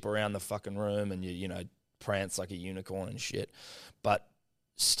skip around the fucking room, and you prance like a unicorn and shit. But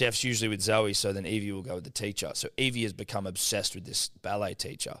Steph's usually with Zoe, so then Evie will go with the teacher. So Evie has become obsessed with this ballet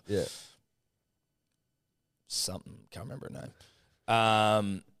teacher. Yeah. Something, can't remember her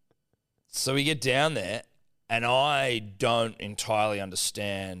name. So we get down there, and I don't entirely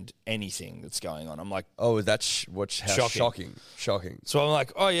understand anything that's going on. I'm like, oh, that's how shocking. So I'm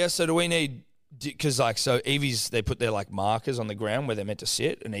like, oh yeah, so do we need, because so Evie's, they put their markers on the ground where they're meant to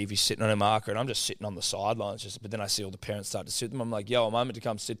sit, and Evie's sitting on her marker, and I'm just sitting on the sidelines. But then I see all the parents start to sit them. I'm like, yo, am I meant to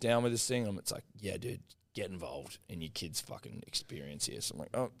come sit down with this thing? And it's like, yeah, dude, get involved in your kid's fucking experience here. So I'm like,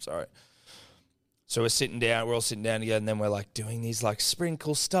 oh, sorry. So we're all sitting down together, and then we're doing these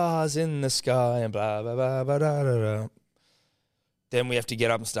sprinkle stars in the sky and blah, blah, blah, blah, blah, blah, blah. Then we have to get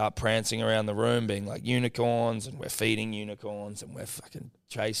up and start prancing around the room being like unicorns, and we're feeding unicorns, and we're fucking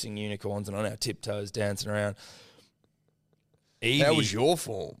chasing unicorns and on our tiptoes dancing around. Evie, how was your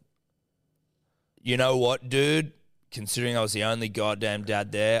form? You know what, dude? Considering I was the only goddamn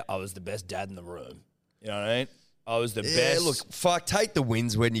dad there, I was the best dad in the room. You know what I mean? I was the Yeah, best. look, fuck, take the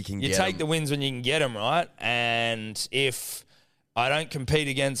wins when you can get You them. take the wins when you can get them, right? And if I don't compete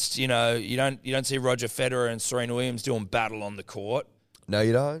against, you don't see Roger Federer and Serena Williams doing battle on the court. No,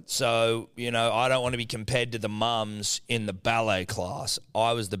 you don't. So, I don't want to be compared to the mums in the ballet class.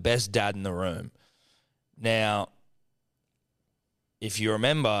 I was the best dad in the room. Now, if you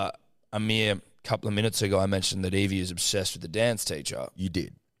remember a mere couple of minutes ago, I mentioned that Evie is obsessed with the dance teacher. You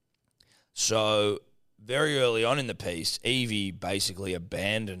did. So very early on in the piece, Evie basically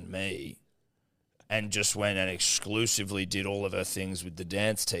abandoned me and just went and exclusively did all of her things with the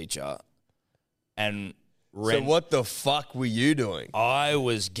dance teacher. And So what the fuck were you doing? I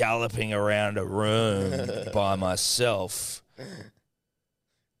was galloping around a room by myself,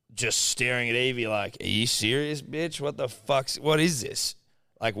 just staring at Evie like, are you serious, bitch? What is this?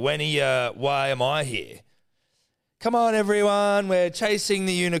 Like, why am I here? Come on, everyone, we're chasing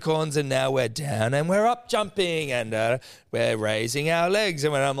the unicorns and now we're down and we're up jumping and we're raising our legs.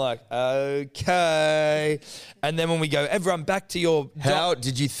 And when I'm like, okay. And then when we go, everyone back to your... How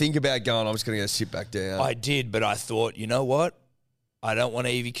did you think about going, I'm just going to go sit back down? I did, but I thought, you know what? I don't want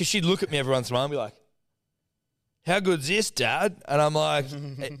Evie... Because she'd look at me every once in a while and be like, how good's this, Dad? And I'm like,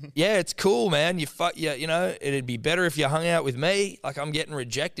 yeah, it's cool, man. It'd be better if you hung out with me. Like, I'm getting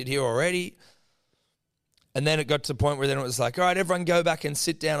rejected here already. And then it got to the point where then it was like, all right, everyone go back and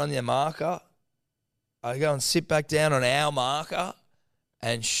sit down on their marker. I go and sit back down on our marker,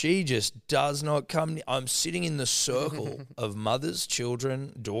 and she just does not come. I'm sitting in the circle of mothers,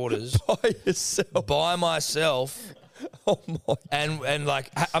 children, daughters. By yourself. By myself. Oh, my... And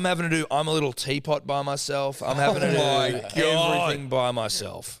like, I'm a little teapot by myself. I'm having to do everything by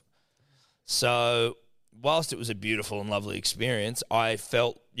myself. So whilst it was a beautiful and lovely experience, I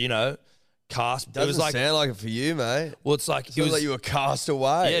felt, cast. Doesn't it was like, sound like it for you, mate. well, it's like, It was like you were cast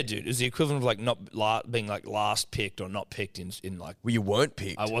away. yeah, dude. It was the equivalent of like not being like last picked or not picked in like, Well, you weren't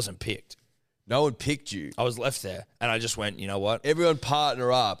picked. I wasn't picked. No one picked you. I was left there and I just went, you know what? Everyone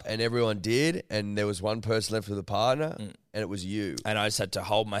partner up, and everyone did, and there was one person left with a partner, and it was you. And I just had to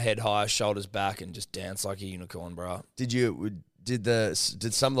hold my head high, shoulders back, and just dance like a unicorn, bro. Did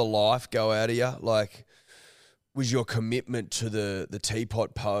some of the life go out of you? Like, was your commitment to the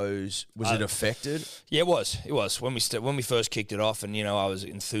teapot pose, was it affected? Yeah, it was. It was when we first kicked it off, and I was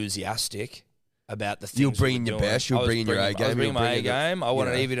enthusiastic about the things. You were bringing your best. You were bringing your A game. I was bringing my A You were bringing game. I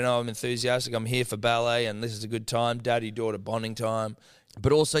wanted Evie to know I'm enthusiastic. I'm here for ballet, and this is a good time. Daddy-daughter bonding time.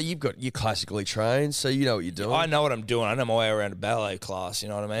 But also, you're classically trained, so you know what you're doing. I know what I'm doing. I know my way around a ballet class. You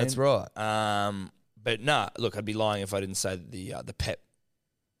know what I mean? That's right. But nah, look, I'd be lying if I didn't say that the pep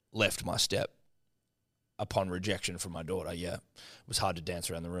left my step upon rejection from my daughter. Yeah, it was hard to dance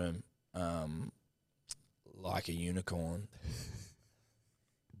around the room like a unicorn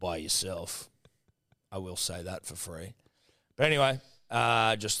by yourself. I will say that for free. But anyway,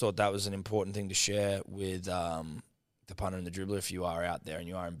 just thought that was an important thing to share with the punter and the dribbler. If you are out there and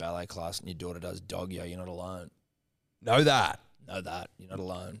you are in ballet class and your daughter does dog yo, you're not alone. Know that. Know that. You're not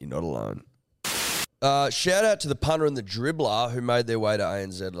alone. You're not alone. Shout out to the punter and the dribbler who made their way to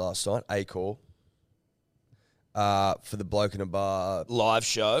ANZ last night, Acor, for the Bloke in a Bar Live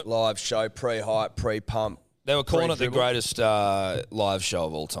show. Pre-hype, pre-pump. They were calling it the pre-dribble. greatest live show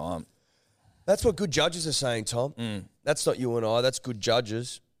of all time. That's what good judges are saying, Tom. That's not you and I. That's good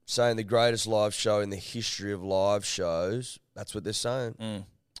judges saying the greatest live show in the history of live shows. That's what they're saying.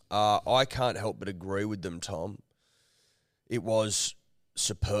 I can't help but agree with them, Tom. It was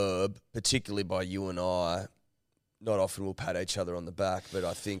superb, particularly by you and I. Not often we'll pat each other on the back, but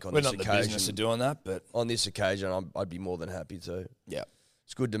I think on We're this not in the occasion, business of doing that, but on this occasion, I'd be more than happy to. yeah.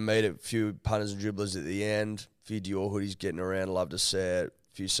 It's good to meet a few punters and dribblers at the end. A few Dior hoodies getting around, love to see it.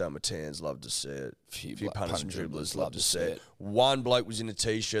 A few Summer Tans, love to see it. A few punters and dribblers, love to see it. One bloke was in a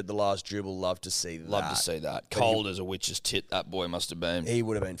T-shirt, the last dribble, love to see that. Love to see that. Cold as a witch's tit, that boy must have been. He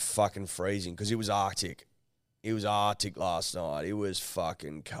would have been fucking freezing because it was Arctic. It was Arctic last night. It was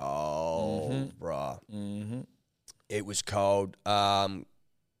fucking cold, bruh. It was cold. Thank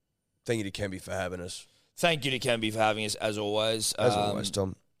you to Kemby for having us. Thank you to Kemby for having us, as always. As always,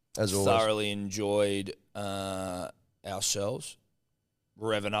 Tom. As always. Thoroughly enjoyed ourselves,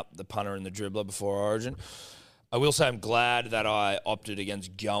 revving up the punter and the dribbler before Origin. I will say I'm glad that I opted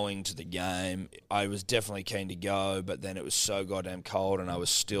against going to the game. I was definitely keen to go, but then it was so goddamn cold and I was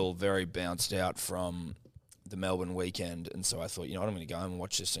still very bounced out from the Melbourne weekend. And so I thought, you know what, I'm going to go home and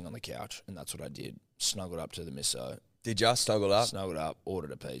watch this thing on the couch. And that's what I did. Snuggled up to the misso. Did you snuggle up? Snuggled up,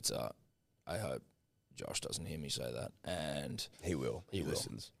 ordered a pizza. I hope Josh doesn't hear me say that. And He will. He will.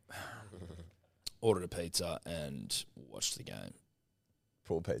 listens. Ordered a pizza and watched the game.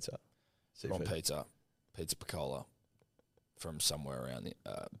 Prawn pizza. Prawn Seafood. pizza. pizza picola from somewhere around the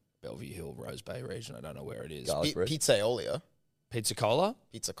Bellevue Hill, Rose Bay region. I don't know where it is. Pizzaiolia. Pizza cola?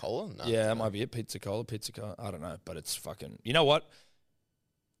 Pizza cola? No. Yeah, that might be it. Pizza cola. I don't know, but it's fucking. You know what?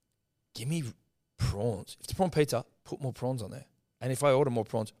 Give me prawns. If it's prawn pizza, put more prawns on there. And if I order more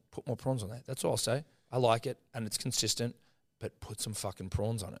prawns, put more prawns on there. That's all I'll say. I like it and it's consistent, but put some fucking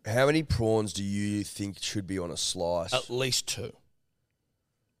prawns on it. How many prawns do you think should be on a slice? At least 2.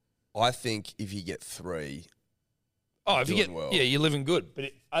 I think if you get 3, if you get well. Yeah, you're living good.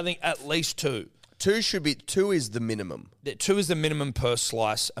 But I think at least 2. 2 is the minimum. 2 is the minimum per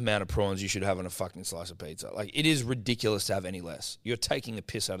slice amount of prawns you should have on a fucking slice of pizza. Like, it is ridiculous to have any less. You're taking the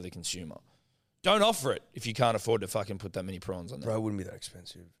piss out of the consumer. Don't offer it if you can't afford to fucking put that many prawns on there. Bro, it wouldn't be that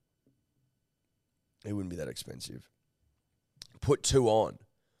expensive. It wouldn't be that expensive. Put 2 on.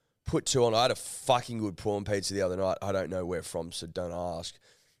 Put 2 on. I had a fucking good prawn pizza the other night. I don't know where from, so don't ask.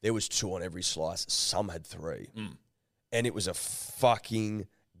 There was 2 on every slice. Some had 3. And it was a fucking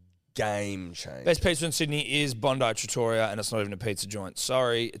game changer. Best pizza in Sydney is Bondi Trattoria, and it's not even a pizza joint.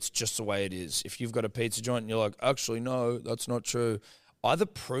 Sorry, it's just the way it is. If you've got a pizza joint and you're like, actually, no, that's not true, either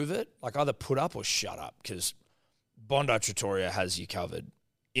prove it, like either put up or shut up, because Bondi Trattoria has you covered,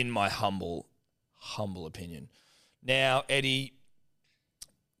 in my humble opinion. Now, Eddie,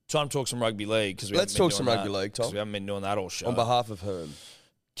 time to talk some rugby league. Let's talk some rugby league, Tom. Because we haven't been doing that all show. On behalf of whom?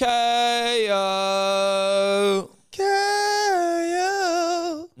 KO.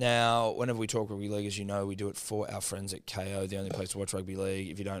 Now, whenever we talk rugby league, as you know, we do it for our friends at KO, the only place to watch rugby league.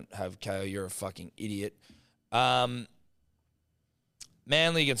 If you don't have KO, you're a fucking idiot. Manly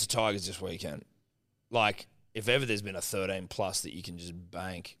against the Tigers this weekend. Like, if ever there's been a 13+ that you can just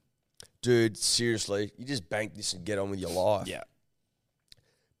bank. Dude, seriously, you just bank this and get on with your life. Yeah.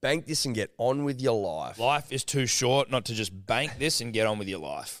 Bank this and get on with your life. Life is too short not to just bank this and get on with your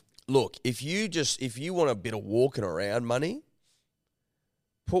life. Look, if you want a bit of walking around money,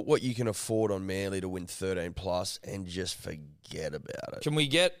 put what you can afford on Manly to win 13+ and just forget about it. Can we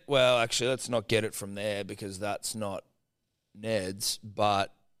get, well, actually, let's not get it from there because that's not Ned's,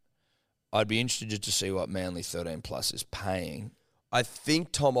 but I'd be interested to see what Manly 13+ is paying. I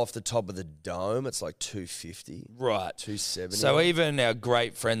think, Tom, off the top of the dome, it's like 250. Right. 270. So even our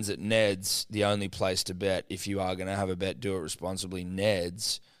great friends at Ned's, the only place to bet, if you are going to have a bet, do it responsibly,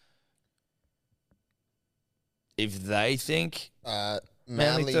 Ned's. If they think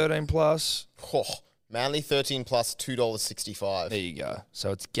Manly 13+. Oh, Manly 13+, $2.65. There you go.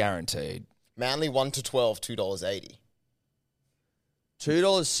 So it's guaranteed. Manly 1 to 12, $2.80.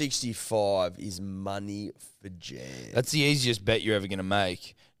 $2.65 is money for jam. That's the easiest bet you're ever going to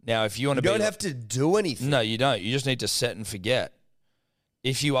make. Now, if you want to, you don't have to do anything. No, you don't. You just need to set and forget.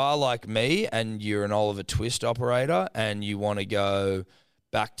 If you are like me and you're an Oliver Twist operator and you want to go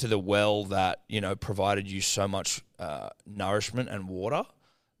back to the well that, you know, provided you so much nourishment and water,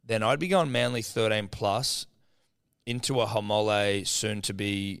 then I'd be going Manly 13+ into a Homole, soon to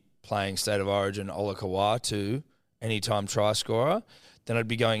be playing State of Origin Olakau'atu, anytime try scorer. Then I'd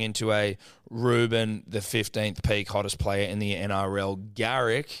be going into a Ruben, the 15th peak hottest player in the NRL,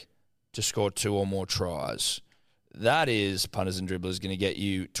 Garrick, to score 2 or more tries. That is, punters and dribblers, going to get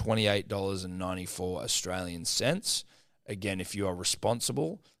you $28.94 Australian cents. Again, if you are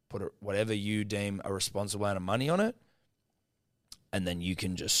responsible, put whatever you deem a responsible amount of money on it, and then you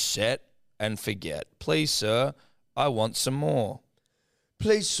can just set and forget. Please, sir, I want some more.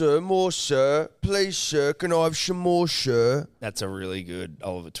 Please, sir, more, sir. Please, sir, can I have some more, sir? That's a really good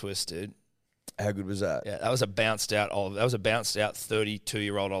Oliver Twist, dude. How good was that? Yeah, that was a bounced out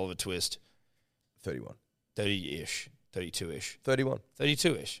 32-year-old Oliver Twist. 31. 30-ish. 32-ish. 31.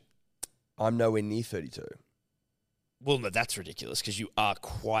 32-ish. I'm nowhere near 32. Well, no, that's ridiculous because you are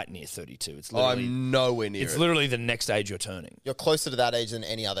quite near 32. It's literally, I'm nowhere near It's literally the next age you're turning. You're closer to that age than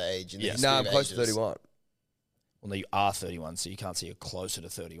any other age. In the history I'm of close to ages. 31. Well, no, you are 31, so you can't say you're closer to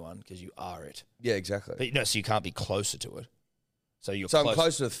 31 because you are it. Yeah, exactly. But no, so you can't be closer to it. So I'm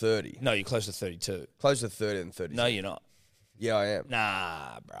closer to 30. No, you're closer to 32. Closer to 30 than 30. No, you're not. Yeah, I am.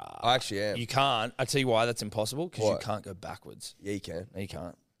 Nah, bro. I actually am. You can't. I tell you why that's impossible because you What? can't go backwards. Yeah, you can. No, you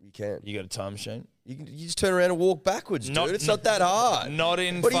can't. You can. You got a time machine? You just turn around and walk backwards, dude. It's not that hard. Not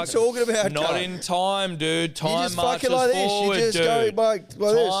in. What are you talking about? Not cunt? in time, dude. Time You just marches fucking like forward, this. You just dude. go like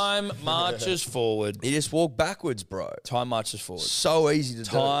this. Time marches forward. You just walk backwards, bro. Time marches forward. So easy to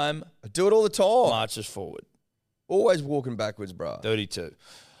do. Time I do it all the time. marches forward. Always walking backwards, bro. 32. That's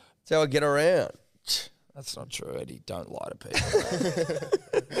how I get around. That's not true, Eddie. Don't lie to people.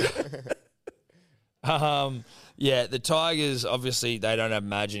 Yeah, the Tigers, obviously, they don't have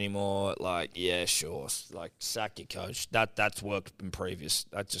Madge anymore. Like, yeah, sure. Like, sack your coach. That's worked in previous.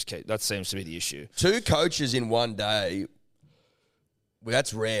 That seems to be the issue. 2 coaches in one day, well,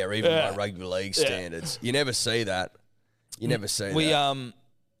 that's rare, even by rugby league standards. You never see that. You never see that.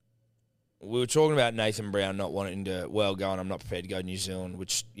 We were talking about Nathan Brown not wanting to, going, I'm not prepared to go to New Zealand,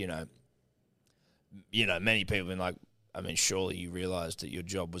 which, many people have been like, I mean, surely you realised that your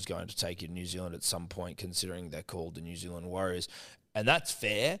job was going to take you to New Zealand at some point, considering they're called the New Zealand Warriors. And that's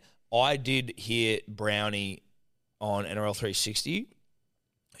fair. I did hear Brownie on NRL 360.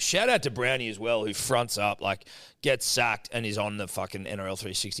 Shout out to Brownie as well, who fronts up, like, gets sacked and is on the fucking NRL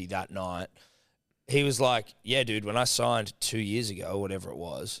 360 that night. He was like, yeah, dude, when I signed 2 years ago, whatever it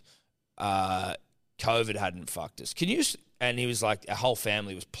was, COVID hadn't fucked us. And he was like, our whole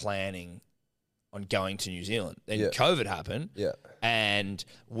family was planning on going to New Zealand. Then COVID happened. Yeah. And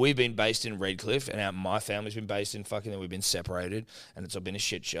we've been based in Redcliffe, and my family's been based in fucking, and we've been separated, and it's all been a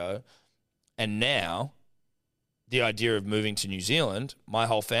shit show. And now, the idea of moving to New Zealand, my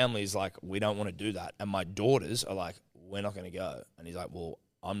whole family is like, we don't want to do that. And my daughters are like, we're not going to go. And he's like, well,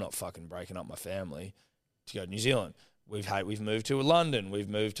 I'm not fucking breaking up my family to go to New Zealand. We've moved to London. We've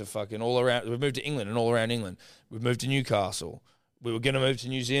moved to fucking all around. We've moved to England and all around England. We've moved to Newcastle. We were going to move to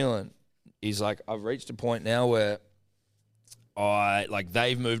New Zealand. He's like, I've reached a point now where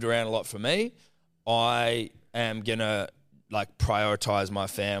they've moved around a lot for me. I am going to, prioritize my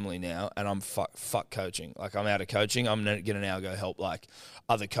family now, and I'm fuck coaching. Like, I'm out of coaching. I'm going to now go help,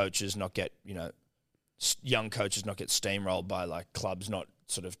 other coaches not get, young coaches not get steamrolled by, clubs not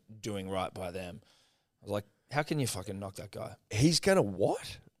sort of doing right by them. I was like, how can you fucking knock that guy? He's going to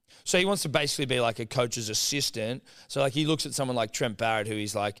what? So he wants to basically be like a coach's assistant. So he looks at someone like Trent Barrett, who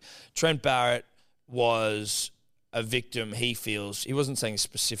he's like, Trent Barrett was a victim, he feels, he wasn't saying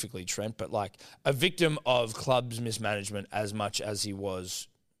specifically Trent, but a victim of clubs' mismanagement as much as he was,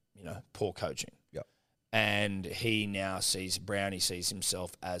 poor coaching. Yep. And he now Brownie sees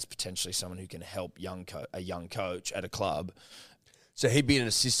himself as potentially someone who can help a young coach at a club. So he'd be an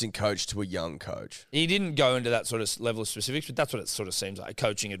assistant coach to a young coach. He didn't go into that sort of level of specifics, but that's what it sort of seems like, a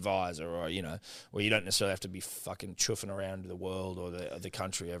coaching advisor, or, where you don't necessarily have to be fucking chuffing around the world or the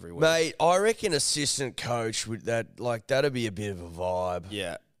country everywhere. Mate, I reckon assistant coach, that'd be a bit of a vibe.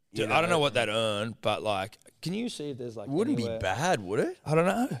 Yeah. Dude, I don't know what that earned, but, can you see if there's, Wouldn't anywhere? be bad, would it? I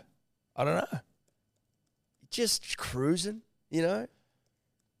don't know. Just cruising, But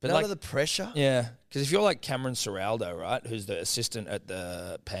none of the pressure. Yeah, because if you're like Cameron Ciraldo, right, who's the assistant at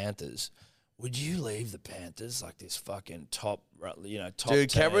the Panthers, would you leave the Panthers like this fucking top Dude,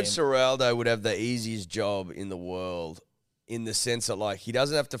 Cameron team? Ciraldo would have the easiest job in the world, in the sense that he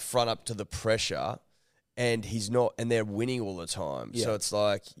doesn't have to front up to the pressure, and and they're winning all the time. Yeah. So it's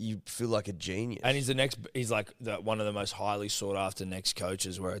like you feel like a genius. And he's like one of the most highly sought after next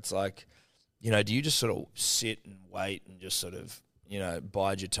coaches, where it's like, do you just sort of sit and wait and just sort of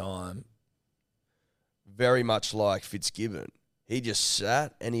bide your time? Very much like Fitzgibbon. He just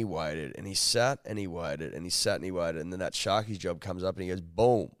sat and he waited, and he sat and he waited, and he sat and he waited, and then that Sharky's job comes up and he goes,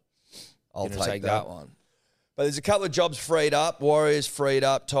 boom, I'll take that one. But there's a couple of jobs freed up. Warriors freed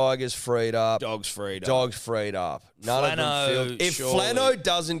up. Tigers freed up. Dogs freed up. None of them feel. If Flano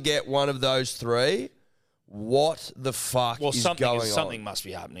doesn't get one of those 3, what the fuck is going on? Something must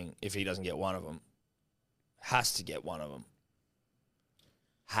be happening if he doesn't get one of them. Has to get one of them.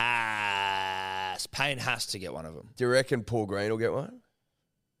 Payne has to get one of them. Do you reckon Paul Green will get one?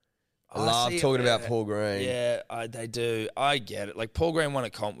 I love talking about Paul Green. Yeah, they do. I get it. Paul Green won a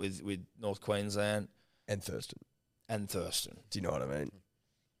comp with North Queensland. And Thurston. Do you know what I mean?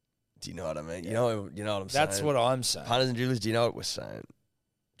 You know what I'm saying? That's what I'm saying. Punters and dribblers, do you know what we're saying?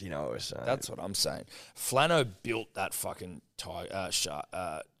 That's what I'm saying. Flano built that fucking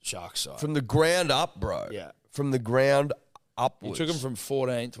Shark side. From the ground up, bro. Yeah. From the ground upwards. He took him from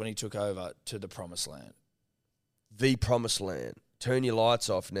 14th when he took over to the promised land. The promised land. Turn your lights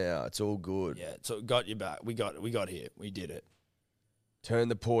off now. It's all good. Yeah, so it got you back. We got here. We did it. Turn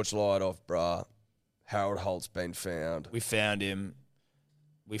the porch light off, bruh. Harold Holt's been found. We found him.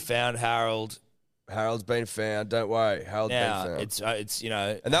 We found Harold. Harold's been found. Don't worry. Harold's been found. It's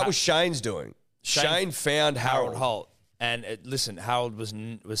And that was Shane's doing. Shane found Harold Holt. And listen, Harold was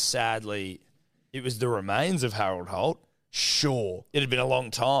sadly, it was the remains of Harold Holt. Sure. It had been a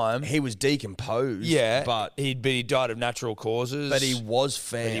long time. He was decomposed. Yeah. But he died of natural causes. But he was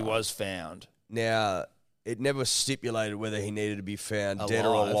found. Now, it never stipulated whether he needed to be found dead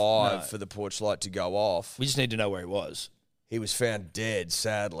or alive for the porch light to go off. We just need to know where he was. He was found dead,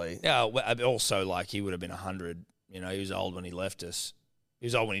 sadly. Yeah, also, he would have been 100. He was old when he left us. He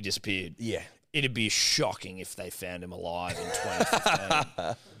was old when he disappeared. Yeah. it'd be shocking if they found him alive in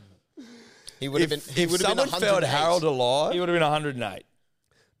 2015. He would have been. He If would have been someone found 108. Harold alive, He would have been 108.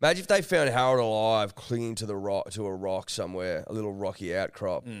 imagine if they found Harold alive clinging to a rock somewhere, a little rocky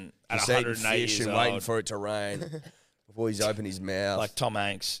outcrop. At Just eating 108 fish years and waiting old. for it to rain before he's opened his mouth. Like Tom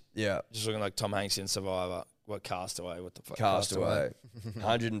Hanks. yeah. Just looking like Tom Hanks in Survivor. What, Castaway? What the fuck? Castaway.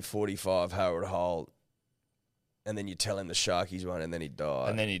 145 Harold Holt. And then you tell him the Sharkies won and then he died.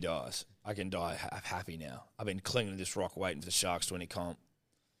 And then he dies. I can die happy now. I've been clinging to this rock waiting for the Sharks to win a comp.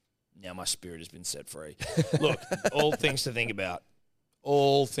 Now my spirit has been set free. Look, all things to think about.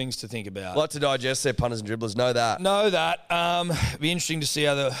 All things to think about. A lot to digest there, punters and dribblers. Know that. Know that. Be interesting to see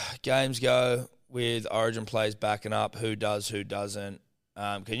how the games go with Origin plays backing up, who does, who doesn't.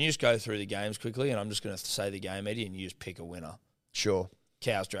 Can you just go through the games quickly? And I'm just going to say the game, Eddie, and you just pick a winner. Sure.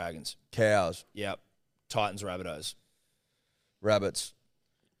 Cows, Dragons. Cows. Yep. Titans, Rabbitohs. Rabbits.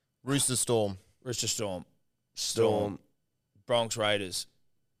 Rooster Storm. Rooster Storm. Storm. Bronx, Raiders.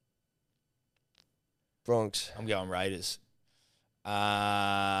 Bronx. I'm going Raiders.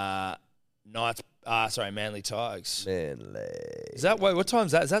 Manly Tigers. Manly. Is that, wait, what time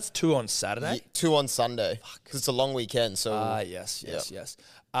is that? That's 2 on Saturday? 2 on Sunday because it's a long weekend. So Yes.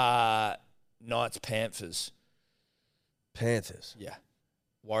 Knights, Panthers. Panthers. Yeah.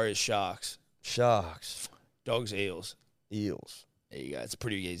 Warriors, Sharks. Sharks. Dogs, Eels. Eels. There you go. It's a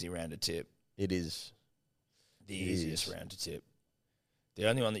pretty easy round to tip. It is. The easiest round to tip. The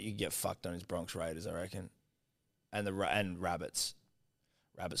only one that you can get fucked on is Bronx Raiders, I reckon. And Rabbits.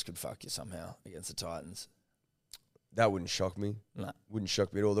 Rabbits could fuck you somehow against the Titans. That wouldn't shock me. No. Wouldn't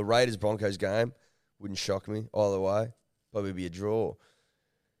shock me at all. The Raiders-Broncos game wouldn't shock me either way. Probably be a draw.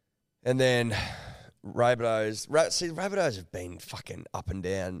 And then Rabbitohs. Rabbitohs have been fucking up and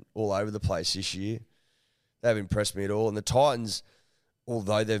down all over the place this year. They haven't impressed me at all. And the Titans,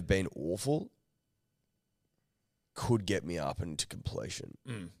 although they've been awful, could get me up into completion,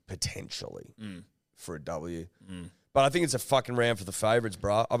 potentially, for a W. But I think it's a fucking round for the favourites,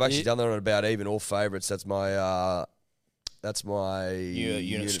 bro. I've actually done that on about even all favourites. That's my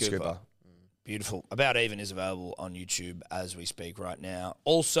unit scooper. Beautiful. About Even is available on YouTube as we speak right now.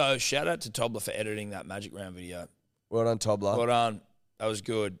 Also, shout out to Tobler for editing that Magic Round video. Well done, Tobler. Well done. That was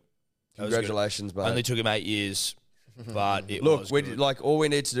good. Congratulations, mate. Only took him 8 years, but it was good. Like all we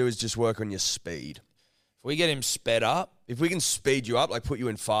need to do is just work on your speed. If we get him sped up, If we can speed you up, like put you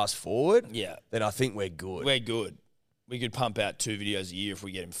in fast forward, yeah, then I think we're good. we're good. We could pump out 2 videos a year if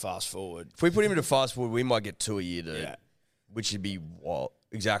we get him fast forward. If we put him into fast forward, we might get 2 a year, dude. Yeah. Which would be what?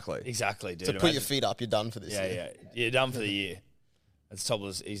 Exactly. Exactly, dude. to put your feet up, you're done for this year. Yeah. You're done for the year. That's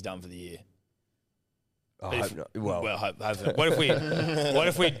Tobler's. He's done for the year. I hope not. Well, Hopefully. What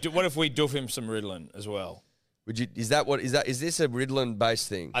if we doof him some Ritalin as well? would you? Is this a Ritalin based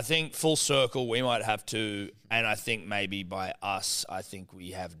thing? I think full circle we might have to, and I think maybe by us, I think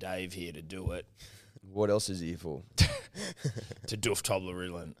we have Dave here to do it. What else is he here for? To doof Tobler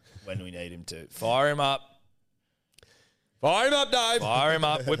Ritalin when we need him to. Fire him up. Fire him up, Dave. Fire him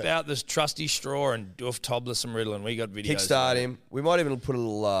up. Whip out this trusty straw and doof Tobler some Ritalin. We got videos. Kickstart him. We might even put a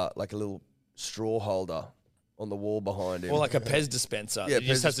little straw holder on the wall behind him. Or like a Pez dispenser. Yeah, He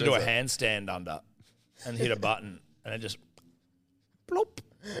just Pez has to do a dispenser. handstand under and hit a button and it just plop.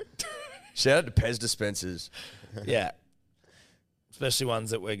 Shout out to Pez dispensers. Yeah. Especially ones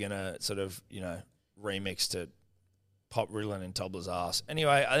that we're going to sort of, remix to pop Ritalin in Tobler's ass.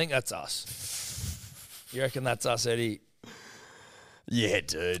 Anyway, I think that's us. You reckon that's us, Eddie? Yeah,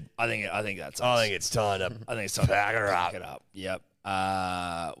 dude. I think that's us. I think it's time to I think it's time pack to her pack up. it up. Yep.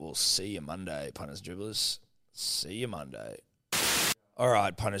 We'll see you Monday, punters, dribblers. See you Monday. All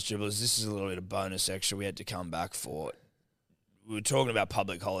right, punters, dribblers. This is a little bit of bonus extra we had to come back for. We were talking about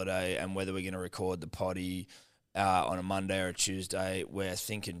public holiday and whether we're going to record the potty on a Monday or a Tuesday. We're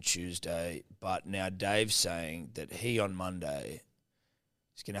thinking Tuesday, but now Dave's saying that he on Monday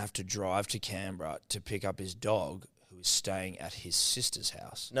is going to have to drive to Canberra to pick up his dog who is staying at his sister's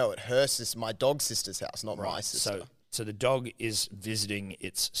house. No, at her sister, my dog's sister's house, not my sister. So the dog is visiting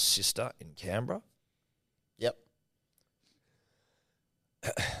its sister in Canberra. Yep.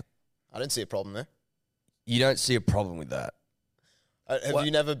 I don't see a problem there. You don't see a problem with that. Have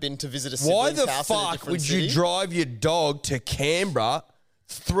you never been to visit a Why sibling's the house in a fuck different would city? you drive your dog to Canberra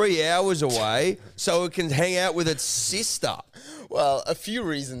 3 hours away so it can hang out with its sister? Well, a few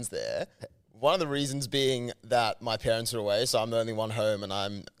reasons there. One of the reasons being that my parents are away, so I'm the only one home, and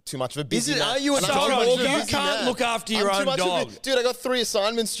I'm too much of a busy man. Are you a And I'm dog too much of walker? a You busy can't man. look after your I'm too own much of a- dog. Dude, I got 3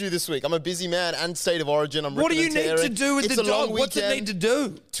 assignments due this week. I'm a busy man and State of Origin. I'm What do you ripping and need to tearing. do with It's the a long dog? What's it weekend. need to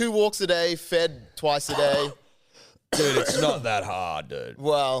do? 2 walks a day, fed twice a day. Dude, it's not that hard, dude.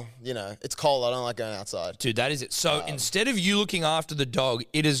 Well, you know, it's cold. I don't like going outside. Dude, that is it. So instead of you looking after the dog,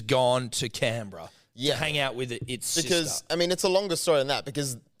 it has gone to Canberra to hang out with its sister. I mean, it's a longer story than that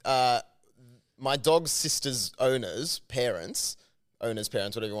because my dog's sister's parents,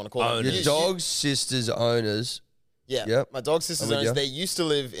 whatever you want to call them. Your dog's sister's owners. Yeah. Yep. My dog's sister's owners, they used to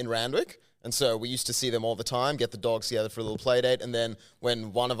live in Randwick. And so we used to see them all the time, get the dogs together for a little play date. And then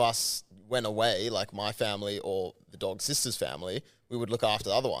when one of us went away, like my family or the dog's sister's family, we would look after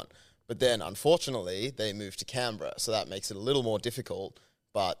the other one. But then, unfortunately, they moved to Canberra. So that makes it a little more difficult,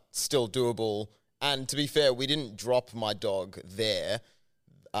 but still doable. And to be fair, we didn't drop my dog there.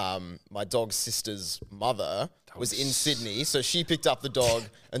 My dog's sister's mother was in Sydney, so she picked up the dog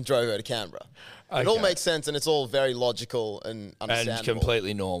and drove her to Canberra. Okay. It all makes sense, and it's all very logical and understandable. And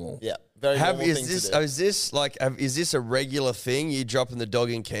completely normal. Yeah, very normal thing to do. Is this a regular thing? You dropping the dog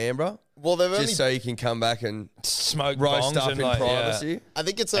in Canberra? Well, just so you can come back and smoke roast bongs up and in privacy. Yeah. I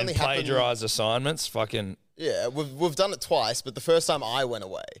think it's only happened. Plagiarize assignments. Fucking yeah, we've done it twice, but the first time I went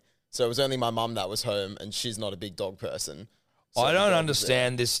away, so it was only my mum that was home, and she's not a big dog person. So I don't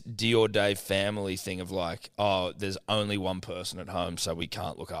understand this D or Day family thing of like, oh, there's only one person at home, so we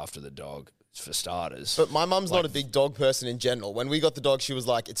can't look after the dog, for starters. But my mum's not a big dog person in general. When we got the dog, she was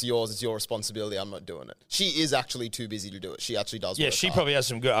like, it's yours, it's your responsibility, I'm not doing it. She is actually too busy to do it. She actually does work she hard. probably has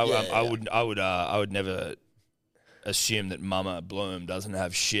some good... I would never assume that Mama Bloom doesn't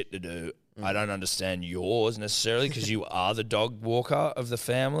have shit to do. I don't understand yours necessarily because you are the dog walker of the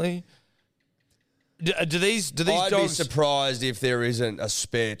family. Do these I'd dogs... be surprised if there isn't a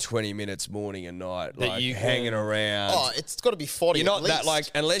spare 20 minutes morning and night, like hanging around. Oh, it's got to be 40. You're not that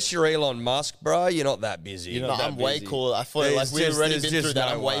unless you're Elon Musk, bro. You're not that busy. I'm way cooler. I feel like we've already been through that.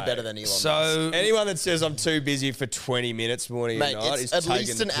 I'm way better than Elon Musk. So anyone that says I'm too busy for 20 minutes morning and night is at taking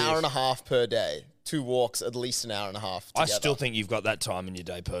least an hour and a half per day. 2 walks, at least an hour and a half together. I still think you've got that time in your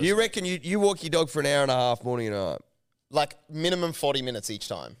day, personally. You reckon you walk your dog for an hour and a half morning and night? Like minimum 40 minutes each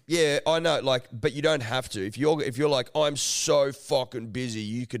time. Yeah, I know. Like, but you don't have to. If you're like, I'm so fucking busy,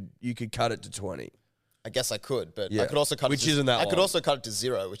 you could cut it to 20. I guess I could, but I could also cut which it to, isn't that I long. could also cut it to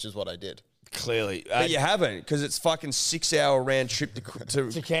 0, which is what I did. Clearly. But you haven't, because it's fucking 6-hour round trip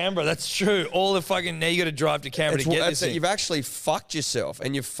to Canberra. That's true. All the fucking... Now you got to drive to Canberra to get this thing. You've actually fucked yourself,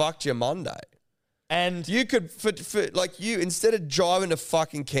 and you've fucked your Monday. And you could, instead of driving to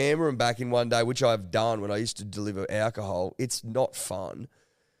fucking Canberra and back in one day, which I've done when I used to deliver alcohol, it's not fun.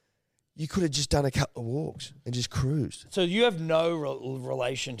 You could have just done a couple of walks and just cruised. So you have no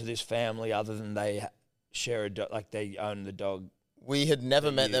relation to this family other than they share a dog, like they own the dog. We had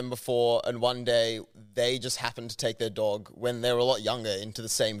never met them before, and one day they just happened to take their dog when they were a lot younger into the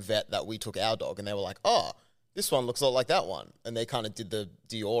same vet that we took our dog, and they were like, oh, this one looks a lot like that one. And they kind of did the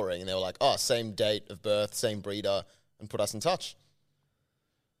Dioring, and they were like, oh, same date of birth, same breeder, and put us in touch.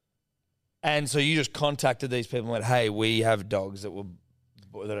 And so you just contacted these people and went, hey, we have dogs that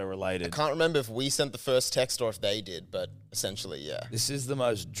are related. I can't remember if we sent the first text or if they did, but essentially, yeah. This is the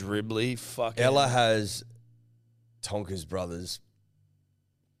most dribbly fucking... Ella has Tonka's brother's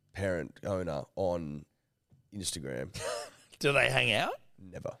owner on Instagram. Do they hang out?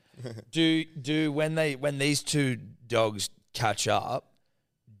 Never. Do when these two dogs catch up,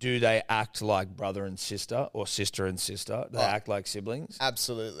 do they act like brother and sister or sister and sister? They act like siblings?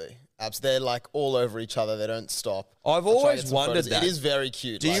 Absolutely. They're like all over each other. They don't stop. I've always wondered that. It is very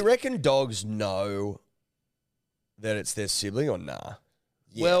cute. Do you reckon dogs know that it's their sibling or nah?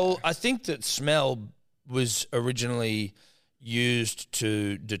 Yeah. Well, I think that smell was originally used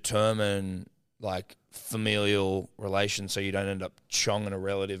to determine like familial relations, so you don't end up chonging a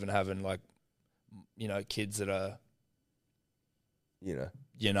relative and having like, kids that are, yeah.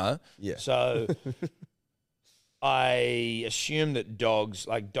 So I assume that dogs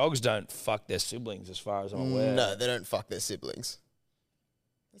don't fuck their siblings, as far as I'm aware. No, they don't fuck their siblings.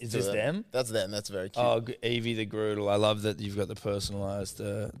 Is this them? That's them. That's very cute. Oh, Evie the Groodle. I love that you've got the personalised.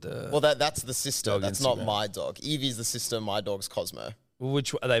 Well, that's the sister. That's Instagram. Not my dog. Evie's the sister. My dog's Cosmo.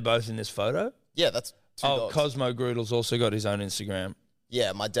 Which are they both in this photo? Yeah, that's two dogs. Cosmo Groodle's also got his own Instagram.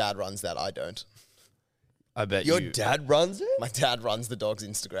 Yeah, my dad runs that. I don't. I bet your dad runs it. My dad runs the dog's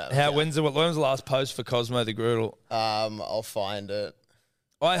Instagram. When was the last post for Cosmo the Groodle? I'll find it.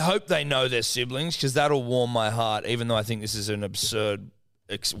 I hope they know their siblings because that'll warm my heart. Even though I think this is an absurd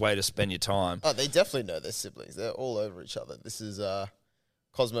way to spend your time. Oh, they definitely know their siblings. They're all over each other. This is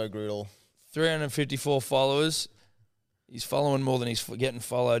Cosmo Groodle. 354 followers. He's following more than he's getting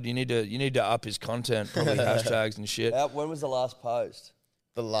followed. You need to up his content, probably hashtags and shit. When was the last post?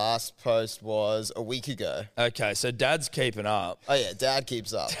 The last post was a week ago. Okay, so Dad's keeping up. Oh, yeah, Dad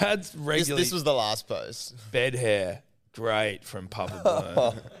keeps up. Dad's regularly... This was the last post. Bed hair. Great from Papa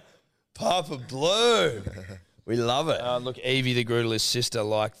Blue. Papa Blue. We love it. Look, Evie, the Groodler's sister,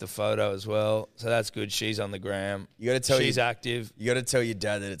 liked the photo as well. So that's good. She's on the gram. You got to tell She's active. You got to tell your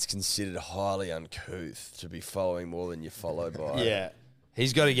dad that it's considered highly uncouth to be following more than you're followed by. Yeah.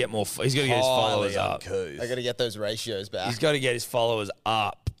 He's got to get more. He's got to get his followers up. I got to get those ratios back. He's got to get his followers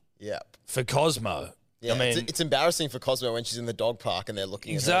up. Yep. For Cosmo. Yeah, I mean, it's embarrassing for Cosmo when she's in the dog park and they're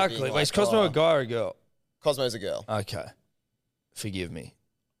looking at her. Exactly. Wait, is Cosmo a guy or a girl? Cosmo's a girl. Okay. Forgive me.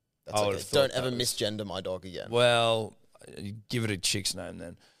 That's okay. Don't ever misgender my dog again. Well, give it a chick's name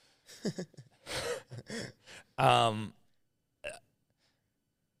then.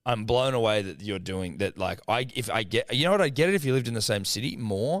 I'm blown away that you're doing that. Like, you know what? I'd get it if you lived in the same city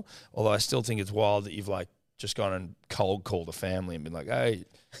more. Although I still think it's wild that you've like just gone and cold called a family and been like, "Hey,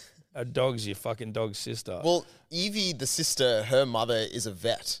 our dog's your fucking dog's sister." Well, Evie, the sister, her mother is a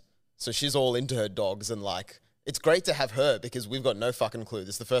vet, so she's all into her dogs and like. It's great to have her because we've got no fucking clue.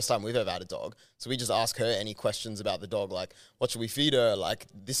 This is the first time we've ever had a dog. So we just ask her any questions about the dog, like, what should we feed her? Like,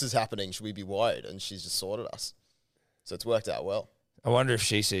 this is happening. Should we be worried? And she's just sorted us. So it's worked out well. I wonder if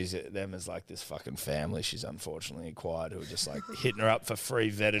she sees them as like this fucking family she's unfortunately acquired who are just like hitting her up for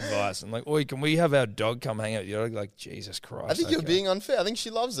free vet advice. And like, oi, can we have our dog come hang out with your dog? Like, Jesus Christ. I think you're being unfair. I think she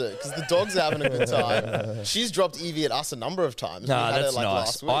loves it because the dog's having a good time. She's dropped Evie at us a number of times. No, that's nice.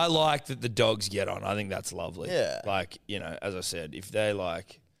 Last week. I like that the dogs get on. I think that's lovely. Yeah. Like, you know, as I said, if they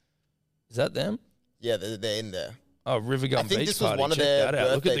like, is that them? Yeah, they're in there. Oh, River Gum Beach this Party. Was one of Check their that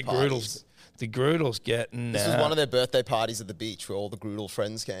out. Look at the parties. Groodles. The Groodles getting... This was one of their birthday parties at the beach where all the Groodle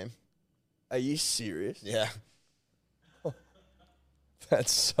friends came. Are you serious? Yeah.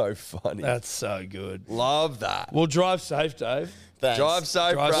 That's so funny. That's so good. Love that. Well, drive safe, Dave. Thanks. Drive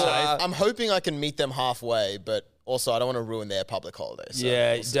safe, bro. I'm hoping I can meet them halfway, but also I don't want to ruin their public holiday. So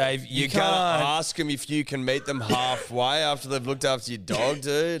yeah, we'll Dave, you can't ask them if you can meet them halfway after they've looked after your dog,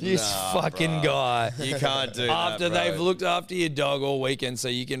 dude. This fucking guy. You can't do that, after bro. they've looked after your dog all weekend, so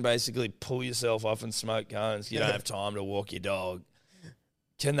you can basically pull yourself off and smoke cones. You don't have time to walk your dog.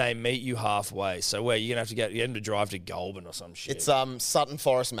 Can they meet you halfway? So where you're gonna have to get to drive to Goulburn or some shit? It's Sutton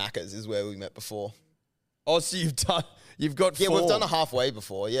Forest Macca's is where we met before. Oh, so you've got yeah, 4. we've done a halfway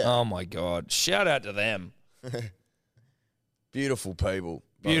before. Yeah. Oh my God! Shout out to them. Beautiful people.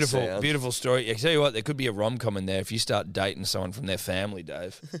 Beautiful story. I tell you what, there could be a rom-com in there if you start dating someone from their family,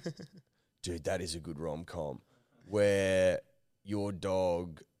 Dave. Dude, that is a good rom-com where your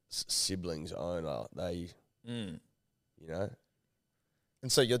dog's siblings owner, you know.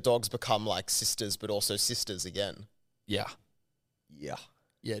 And so your dogs become like sisters, but also sisters again. Yeah. Yeah.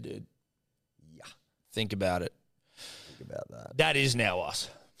 Yeah, dude. Yeah. Think about it. Think about that. That is now us.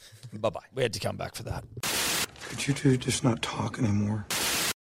 Bye-bye. We had to come back for that. Could you two just not talk anymore?